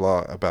 blah, blah,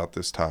 blah about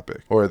this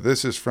topic. Or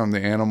this is from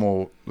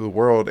the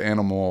World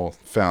Animal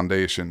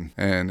Foundation,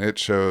 and it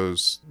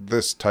shows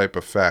this type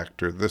of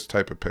fact or this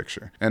type of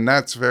picture. And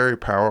that's very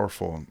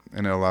powerful,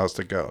 and it allows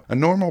to go. A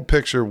normal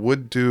picture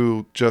would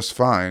do just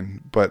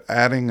fine, but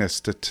adding a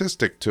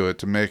statistic to it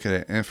to make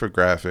it an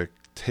infographic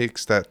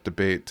takes that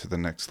debate to the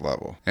next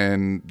level.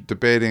 And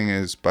debating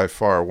is by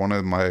far one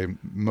of my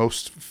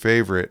most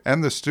favorite,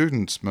 and the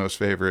students' most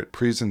favorite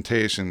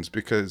presentations,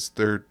 because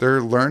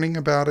they're learning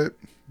about it,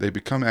 they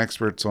become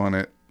experts on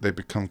it, they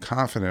become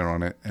confident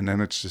on it, and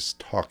then it's just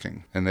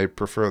talking. And they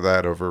prefer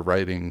that over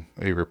writing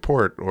a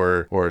report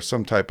or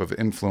some type of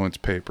influence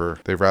paper.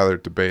 They rather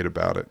debate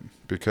about it,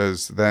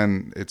 because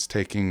then it's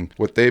taking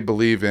what they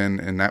believe in,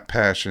 and that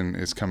passion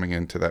is coming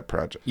into that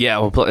project. Yeah,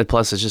 well,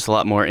 plus it's just a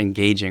lot more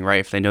engaging,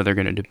 right? If they know they're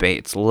going to debate,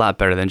 it's a lot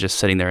better than just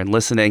sitting there and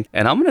listening.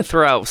 And I'm going to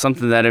throw out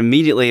something that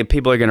immediately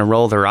people are going to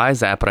roll their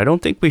eyes at, but I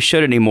don't think we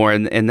should anymore.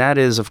 And that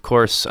is, of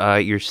course,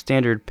 your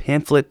standard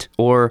pamphlet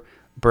or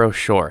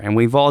brochure. And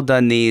we've all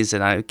done these,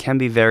 and it can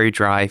be very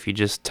dry if you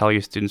just tell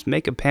your students,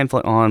 make a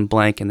pamphlet on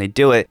blank, and they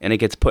do it, and it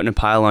gets put in a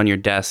pile on your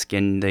desk,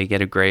 and they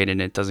get a grade,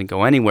 and it doesn't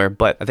go anywhere.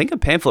 But I think a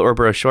pamphlet or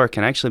brochure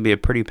can actually be a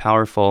pretty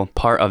powerful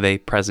part of a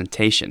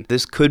presentation.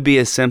 This could be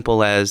as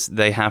simple as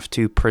they have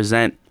to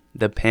present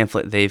the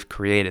pamphlet they've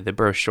created, the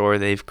brochure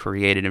they've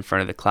created in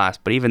front of the class.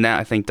 But even that,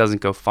 I think, doesn't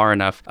go far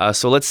enough.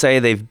 So let's say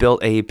they've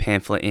built a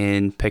pamphlet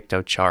in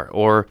Piktochart,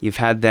 or you've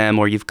had them,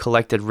 or you've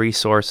collected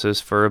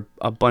resources for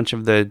a bunch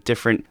of the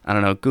different,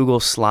 Google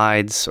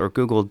Slides or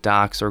Google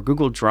Docs or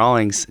Google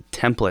Drawings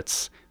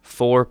templates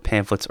for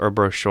pamphlets or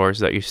brochures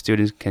that your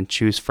students can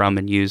choose from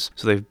and use.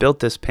 So they've built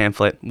this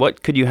pamphlet.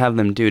 What could you have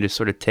them do to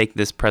sort of take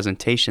this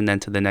presentation then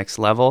to the next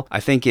level? I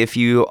think if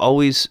you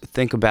always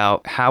think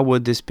about how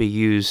would this be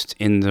used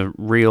in the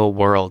real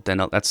world,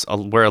 then that's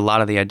where a lot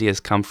of the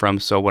ideas come from.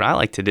 So what I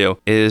like to do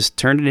is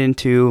turn it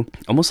into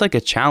almost like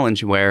a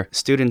challenge where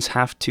students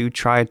have to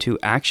try to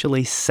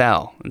actually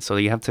sell. And so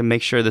you have to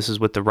make sure this is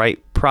with the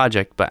right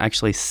project, but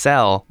actually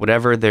sell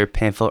whatever their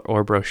pamphlet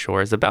or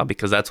brochure is about,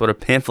 because that's what a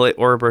pamphlet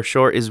or a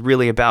brochure is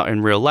really about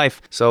in real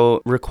life.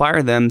 So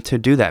require them to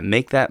do that.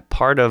 Make that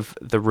part of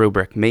the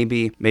rubric.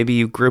 Maybe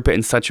you group it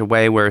in such a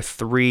way where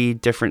 3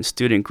 different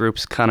student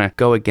groups kind of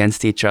go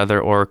against each other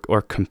or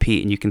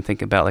compete, and you can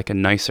think about like a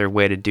nicer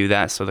way to do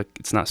that so that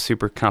it's not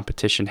super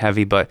competition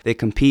heavy, but they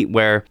compete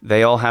where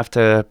they all have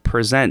to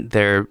present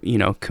their,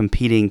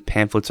 competing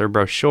pamphlets or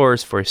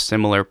brochures for a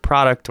similar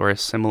product or a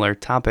similar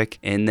topic,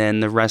 and then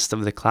the rest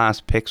of the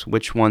class picks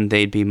which one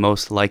they'd be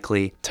most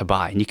likely to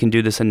buy. And you can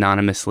do this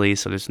anonymously,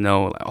 so there's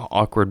no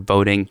awkward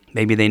voting.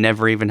 Maybe they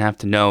never even have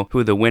to know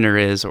who the winner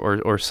is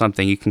or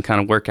something. You can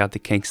kind of work out the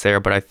kinks there,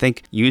 but I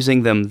think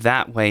using them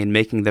that way and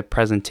making the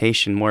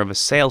presentation more of a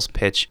sales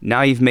pitch,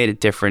 now you've made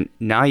it different.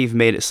 Now you've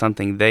made it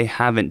something they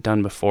haven't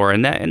done before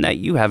and that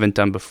you haven't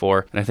done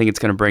before. And I think it's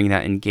going to bring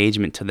that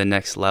engagement to the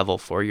next level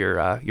for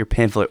your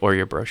pamphlet or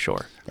your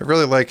brochure. I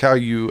really like how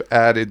you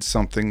added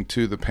something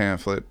to the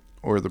pamphlet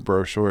or the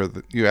brochure,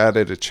 that you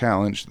added a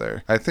challenge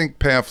there. I think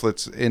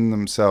pamphlets in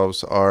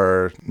themselves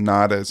are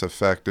not as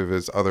effective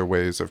as other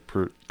ways of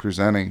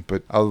presenting,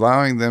 but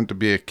allowing them to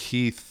be a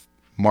key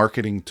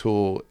marketing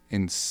tool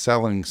in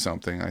selling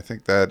something, I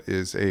think that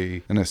is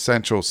an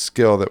essential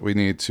skill that we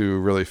need to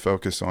really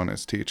focus on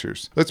as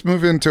teachers. Let's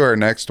move into our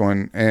next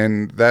one,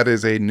 and that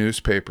is a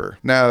newspaper.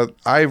 Now,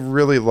 I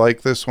really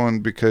like this one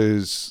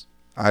because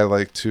I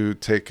like to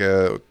take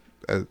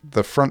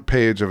the front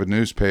page of a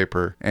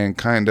newspaper and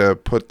kind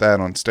of put that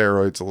on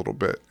steroids a little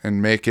bit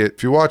and make it,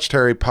 if you watched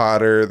Harry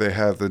Potter, they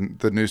have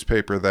the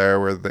newspaper there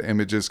where the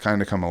images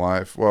kind of come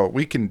alive. Well,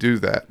 we can do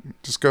that.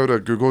 Just go to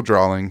Google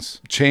Drawings,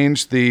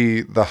 change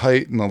the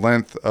height and the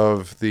length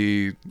of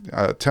the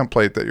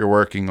template that you're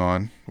working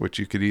on, which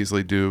you could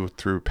easily do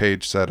through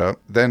page setup.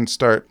 Then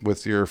start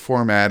with your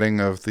formatting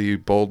of the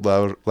bold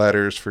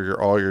letters for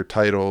all your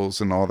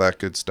titles and all that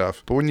good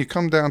stuff. But when you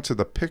come down to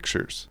the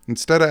pictures,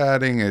 instead of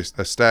adding a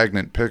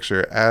stagnant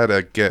picture, add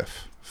a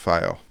GIF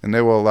file, and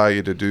they will allow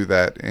you to do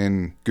that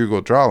in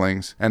Google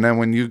Drawings. And then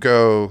when you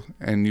go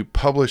and you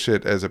publish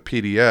it as a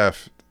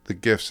PDF, the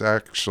GIFs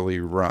actually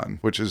run,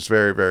 which is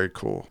very, very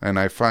cool. And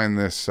I find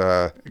this,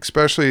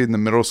 especially in the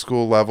middle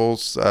school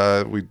levels,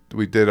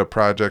 we did a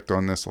project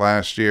on this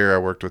last year. I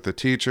worked with a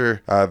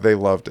teacher. They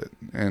loved it.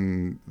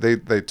 And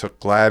they took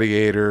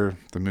Gladiator,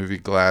 the movie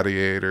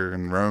Gladiator,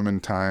 and Roman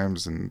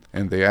times, and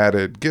they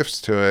added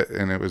GIFs to it.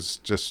 And it was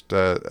just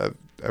a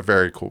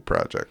very cool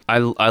project. I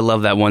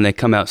love that one. They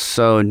come out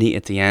so neat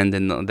at the end,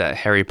 and that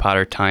Harry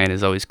Potter tie-in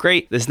is always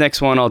great. This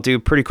next one I'll do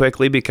pretty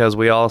quickly because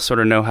we all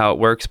sort of know how it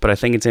works, but I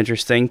think it's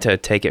interesting to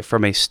take it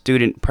from a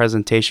student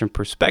presentation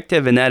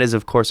perspective, and that is,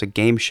 of course, a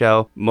game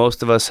show.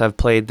 Most of us have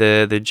played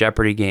the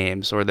Jeopardy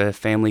games or the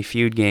Family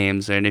Feud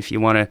games, and if you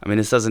want to,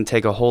 this doesn't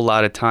take a whole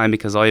lot of time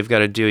because all you've got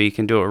to do, you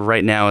can do it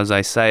right now as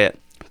I say it.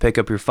 Pick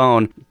up your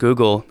phone,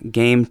 Google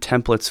game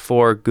templates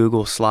for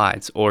Google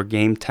Slides or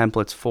game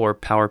templates for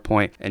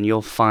PowerPoint, and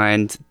you'll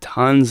find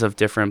tons of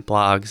different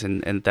blogs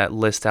and that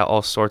list out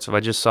all sorts of. I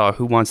just saw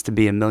Who Wants to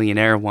Be a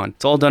Millionaire one.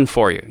 It's all done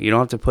for you. You don't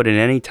have to put in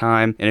any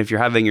time. And if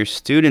you're having your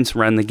students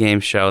run the game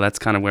show, that's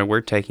kind of where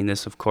we're taking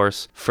this, of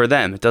course, for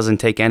them. It doesn't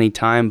take any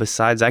time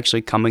besides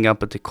actually coming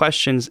up with the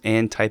questions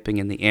and typing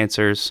in the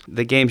answers.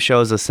 The game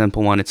show is a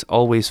simple one. It's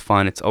always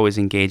fun. It's always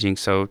engaging.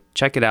 So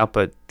check it out,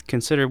 but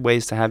consider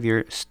ways to have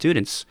your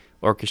students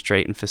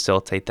orchestrate and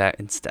facilitate that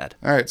instead.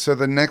 All right, so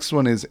the next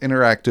one is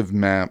interactive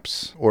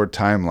maps or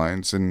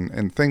timelines,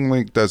 and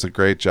ThingLink does a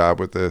great job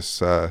with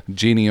this.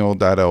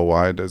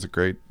 Genial.ly does a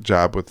great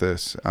job with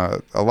this.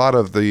 A lot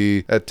of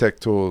the EdTech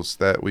tools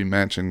that we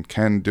mentioned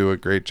can do a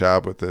great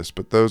job with this,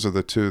 but those are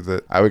the two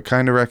that I would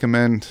kind of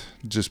recommend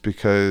just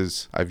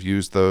because I've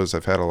used those.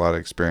 I've had a lot of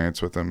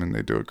experience with them, and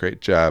they do a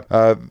great job.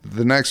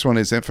 The next one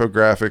is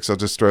infographics. I'll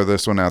just throw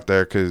this one out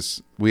there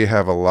because we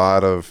have a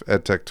lot of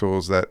EdTech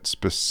tools that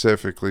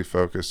specifically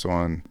focus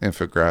on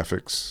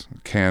infographics.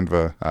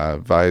 Canva,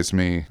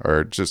 ViseMe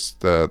are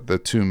just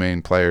the two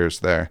main players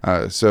there.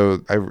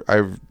 So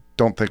I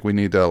don't think we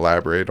need to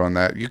elaborate on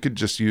that. You could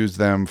just use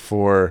them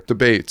for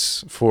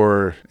debates,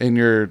 for in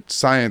your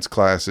science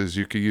classes.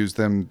 You could use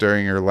them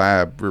during your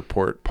lab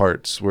report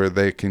parts where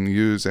they can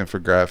use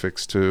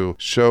infographics to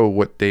show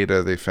what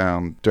data they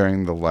found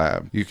during the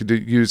lab. You could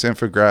use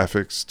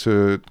infographics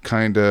to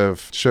kind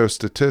of show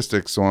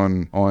statistics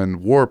on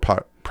war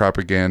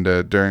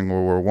propaganda during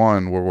World War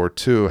I, World War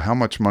II, how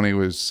much money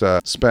was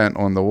spent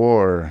on the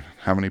war,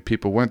 how many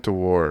people went to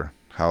war,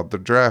 how'd the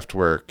draft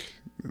work,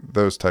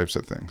 those types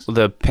of things.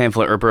 The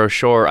pamphlet or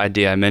brochure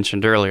idea I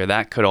mentioned earlier,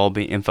 that could all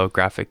be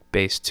infographic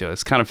based too.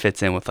 It kind of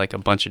fits in with like a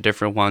bunch of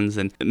different ones,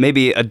 and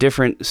maybe a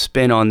different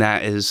spin on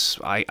that is,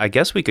 I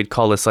guess we could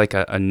call this like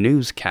a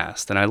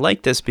newscast. And I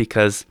like this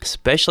because,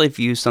 especially if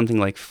you use something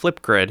like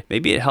Flipgrid,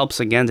 maybe it helps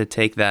again to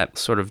take that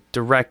sort of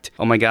direct,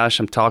 oh my gosh,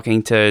 I'm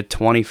talking to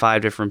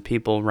 25 different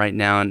people right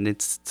now, and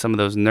it's some of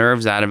those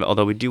nerves out of it.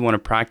 Although we do want to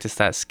practice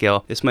that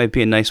skill, this might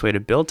be a nice way to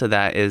build to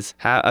that is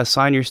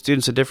assign your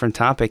students a different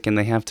topic, and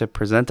they have to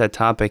present present that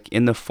topic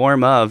in the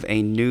form of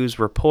a news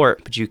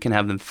report, but you can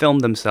have them film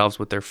themselves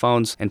with their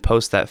phones and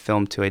post that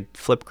film to a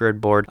Flipgrid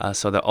board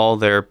so that all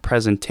their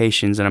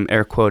presentations, and I'm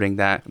air quoting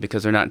that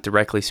because they're not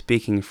directly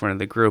speaking in front of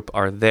the group,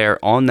 are there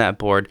on that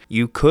board.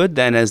 You could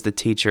then, as the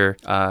teacher,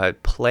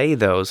 play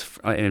those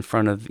in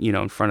front of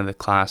the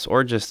class,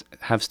 or just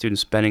have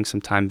students spending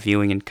some time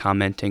viewing and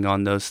commenting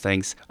on those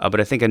things. But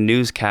I think a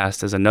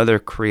newscast is another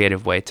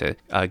creative way to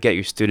get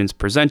your students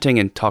presenting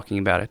and talking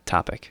about a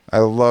topic. I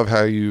love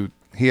how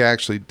he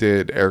actually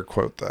did air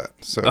quote that.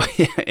 So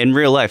in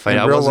real life, in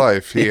real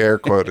life, he air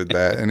quoted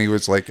that, and he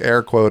was like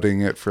air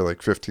quoting it for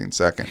like 15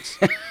 seconds.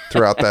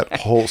 Throughout that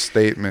whole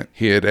statement,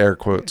 he had air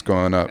quotes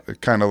going up.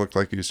 It kind of looked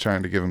like he was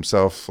trying to give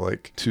himself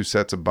like 2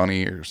 sets of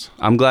bunny ears.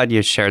 I'm glad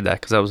you shared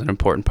that because that was an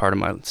important part of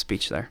my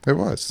speech there. It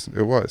was.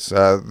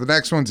 The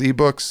next one's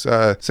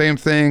ebooks. Same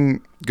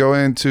thing. Go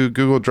into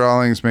Google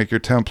Drawings, make your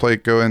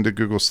template. Go into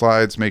Google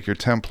Slides, make your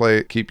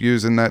template. Keep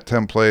using that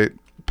template.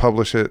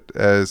 Publish it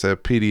as a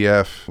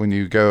PDF. When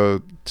you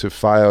go to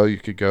file, you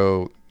could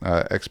go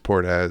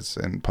export as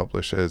and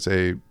publish as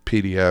a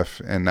PDF,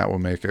 and that will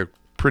make a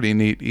pretty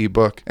neat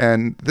ebook.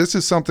 And this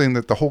is something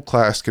that the whole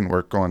class can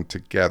work on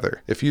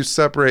together. If you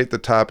separate the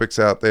topics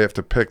out, they have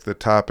to pick the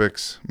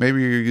topics.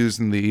 Maybe you're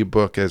using the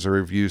ebook as a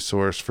review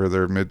source for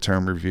their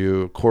midterm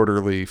review,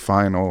 quarterly,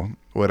 final,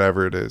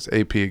 whatever it is,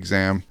 AP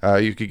exam.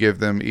 You could give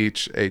them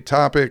each a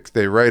topic.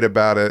 They write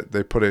about it.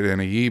 They put it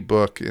in an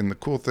ebook. And the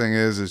cool thing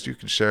is you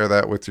can share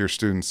that with your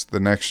students the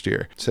next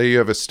year. Say you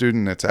have a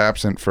student that's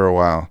absent for a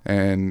while,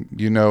 and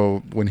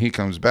when he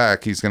comes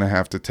back, he's going to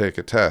have to take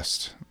a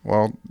test.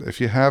 Well,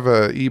 if you have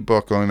an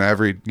ebook on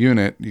every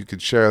unit, you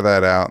could share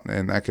that out,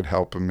 and that could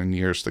help them in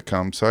years to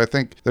come. So I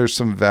think there's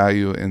some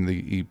value in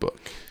the ebook.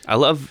 I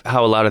love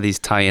how a lot of these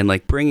tie in,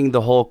 like bringing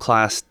the whole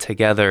class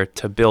together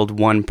to build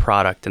one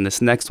product. And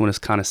this next one is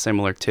kind of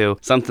similar too.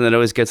 Something that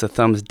always gets a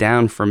thumbs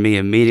down from me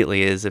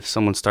immediately is if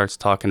someone starts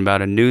talking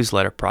about a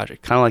newsletter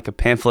project, kind of like a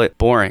pamphlet,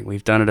 boring.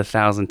 We've done it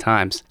 1,000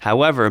 times.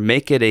 However,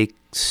 make it a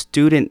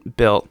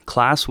student-built,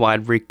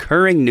 class-wide,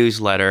 recurring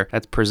newsletter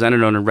that's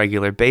presented on a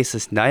regular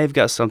basis. Now you've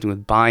got something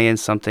with buy-in,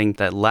 something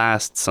that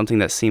lasts, something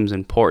that seems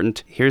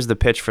important. Here's the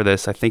pitch for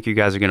this. I think you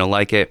guys are going to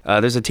like it.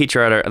 There's a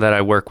teacher that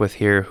I work with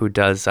here who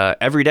does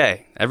every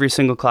day. Every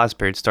single class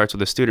period starts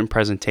with a student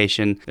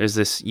presentation. There's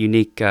this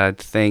unique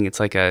thing. It's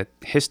like a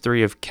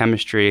history of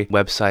chemistry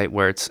website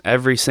where it's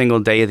every single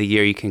day of the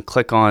year. You can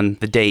click on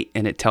the date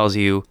and it tells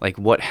you like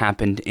what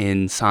happened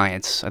in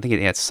science. I think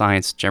it's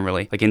science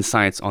generally, like in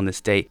science on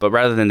this date. But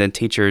rather than the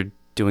teacher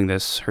doing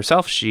this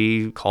herself,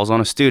 she calls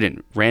on a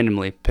student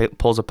randomly,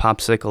 pulls a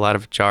popsicle out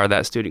of a jar.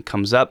 That student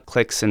comes up,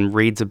 clicks, and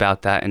reads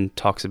about that and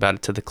talks about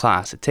it to the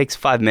class. It takes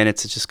 5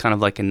 minutes. It's just kind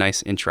of like a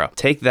nice intro.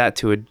 Take that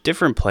to a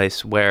different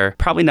place where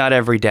probably not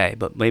every day,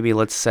 but maybe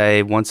let's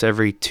say once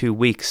every 2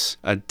 weeks,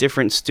 a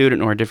different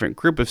student or a different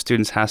group of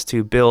students has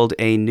to build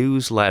a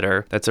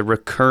newsletter that's a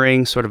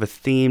recurring sort of a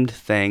themed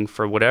thing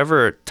for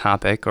whatever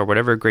topic or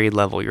whatever grade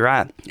level you're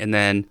at. And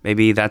then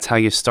maybe that's how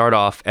you start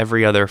off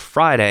every other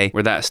Friday,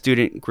 where that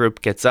student group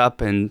gets up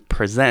and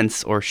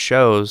presents or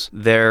shows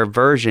their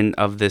version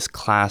of this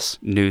class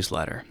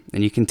newsletter.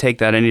 And you can take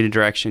that any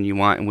direction you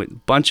want. And with a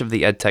bunch of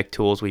the EdTech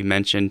tools we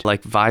mentioned,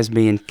 like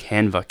Visme and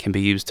Canva, can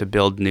be used to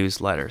build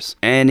newsletters.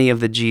 Any of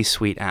the G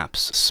Suite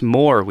apps.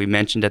 Smore, we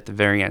mentioned at the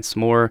very end.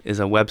 Smore is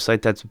a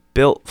website that's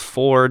built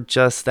for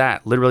just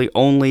that, literally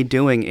only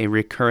doing a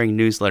recurring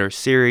newsletter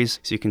series.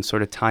 So you can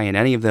sort of tie in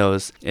any of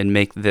those and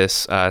make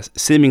this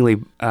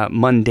seemingly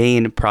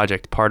mundane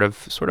project part of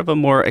sort of a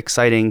more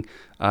exciting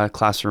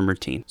classroom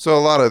routine. So a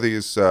lot of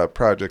these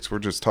projects, we're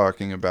just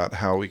talking about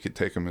how we could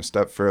take them a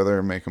step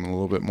further, make them a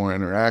little bit more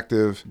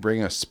interactive,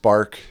 bring a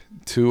spark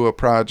to a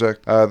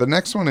project. The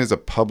next one is a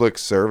public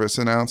service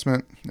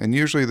announcement, and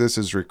usually this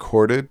is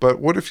recorded, but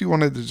what if you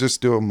wanted to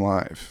just do them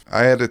live?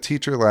 I had a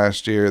teacher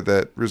last year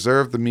that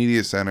reserved the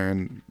media center,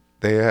 and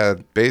they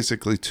had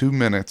basically 2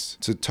 minutes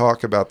to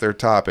talk about their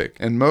topic.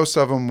 And most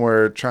of them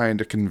were trying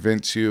to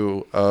convince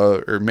you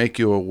or make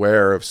you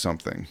aware of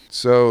something.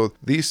 So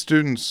these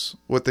students,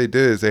 what they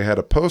did is they had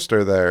a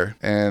poster there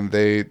and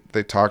they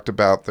talked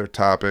about their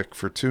topic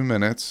for 2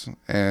 minutes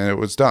and it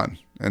was done.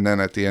 And then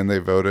at the end, they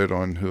voted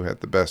on who had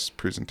the best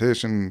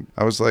presentation.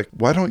 I was like,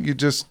 why don't you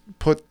just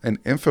put an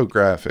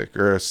infographic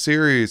or a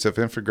series of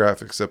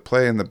infographics that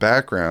play in the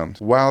background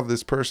while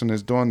this person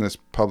is doing this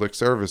public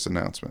service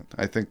announcement?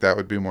 I think that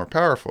would be more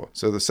powerful.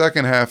 So the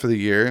second half of the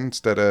year,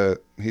 instead of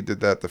he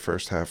did that the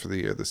first half of the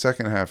year. The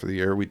second half of the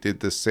year, we did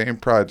this same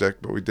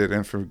project, but we did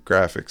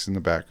infographics in the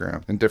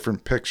background and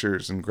different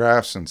pictures and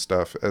graphs and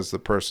stuff as the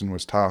person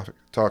was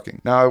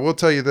talking. Now, I will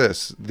tell you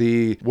this,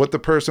 what the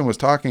person was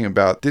talking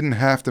about didn't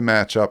have to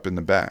match up in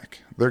the back.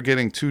 They're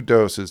getting 2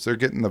 doses. They're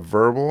getting the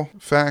verbal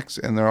facts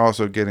and they're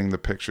also getting the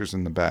pictures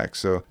in the back.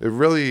 So it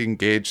really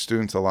engaged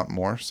students a lot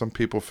more. Some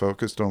people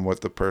focused on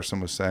what the person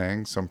was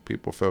saying. Some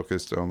people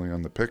focused only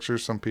on the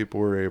pictures. Some people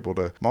were able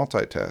to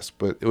multitask,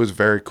 but it was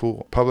very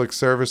cool. Public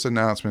service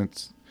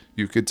announcements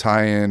You could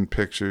tie in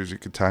pictures, you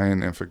could tie in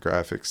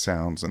infographics,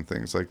 sounds, and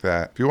things like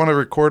that. If you want to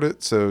record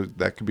it so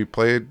that could be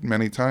played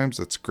many times,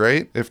 that's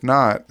great. If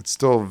not, it's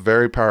still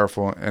very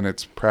powerful, and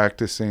it's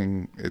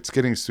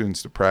getting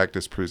students to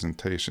practice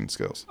presentation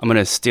skills. I'm going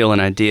to steal an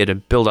idea to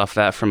build off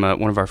that from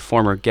one of our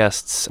former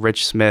guests,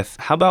 Rich Smith.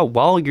 How about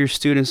while your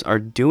students are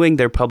doing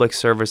their public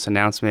service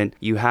announcement,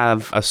 you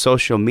have a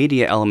social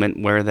media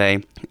element where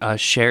they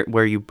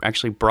where you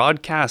actually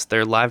broadcast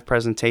their live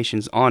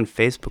presentations on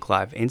Facebook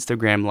Live,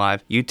 Instagram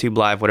Live, YouTube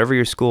Live, whatever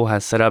your school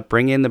has set up.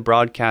 Bring in the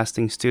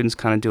broadcasting. Students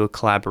kind of do a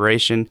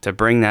collaboration to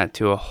bring that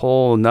to a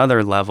whole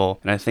nother level.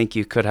 And I think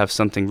you could have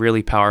something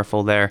really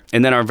powerful there.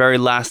 And then our very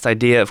last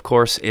idea, of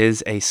course,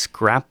 is a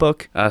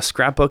scrapbook. A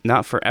scrapbook,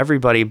 not for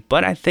everybody,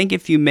 but I think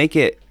if you make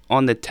it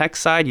on the tech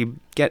side, you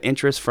get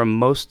interest from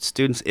most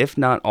students, if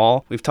not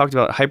all. We've talked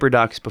about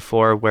HyperDocs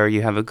before, where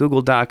you have a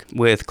Google Doc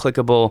with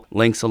clickable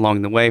links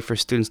along the way for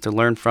students to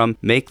learn from.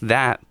 Make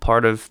that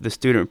part of the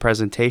student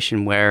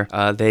presentation where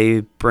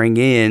they bring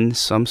in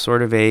some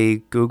sort of a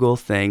Google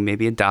thing,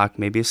 maybe a doc,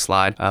 maybe a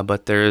slide,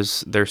 but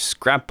there's their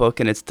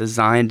scrapbook and it's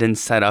designed and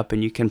set up,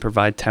 and you can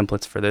provide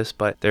templates for this,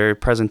 but their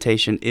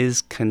presentation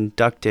is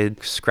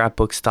conducted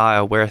scrapbook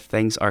style where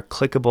things are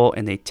clickable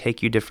and they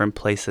take you different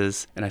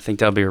places. And I think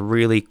that'll be a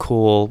really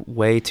cool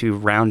way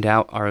to round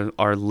out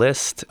our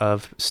list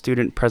of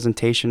student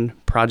presentation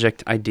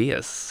project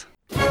ideas.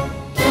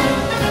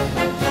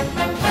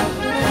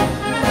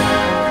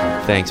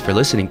 Thanks for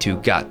listening to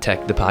Got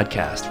Tech, the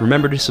podcast.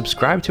 Remember to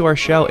subscribe to our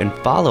show and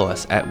follow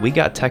us at We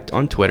Got Tech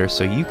on Twitter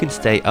so you can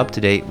stay up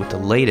to date with the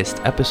latest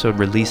episode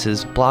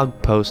releases, blog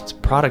posts,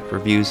 product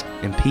reviews,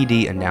 and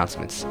PD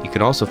announcements. You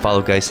can also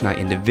follow Geis and I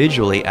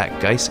individually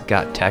at Geis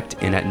Got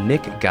Tech and at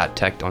Nick Got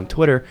Tech on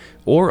Twitter,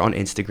 or on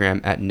Instagram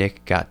at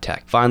Nick Got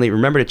Tech. Finally,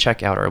 remember to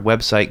check out our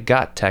website,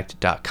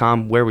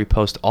 gottech.com, where we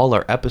post all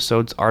our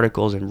episodes,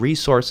 articles, and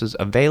resources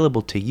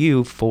available to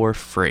you for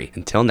free.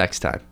 Until next time.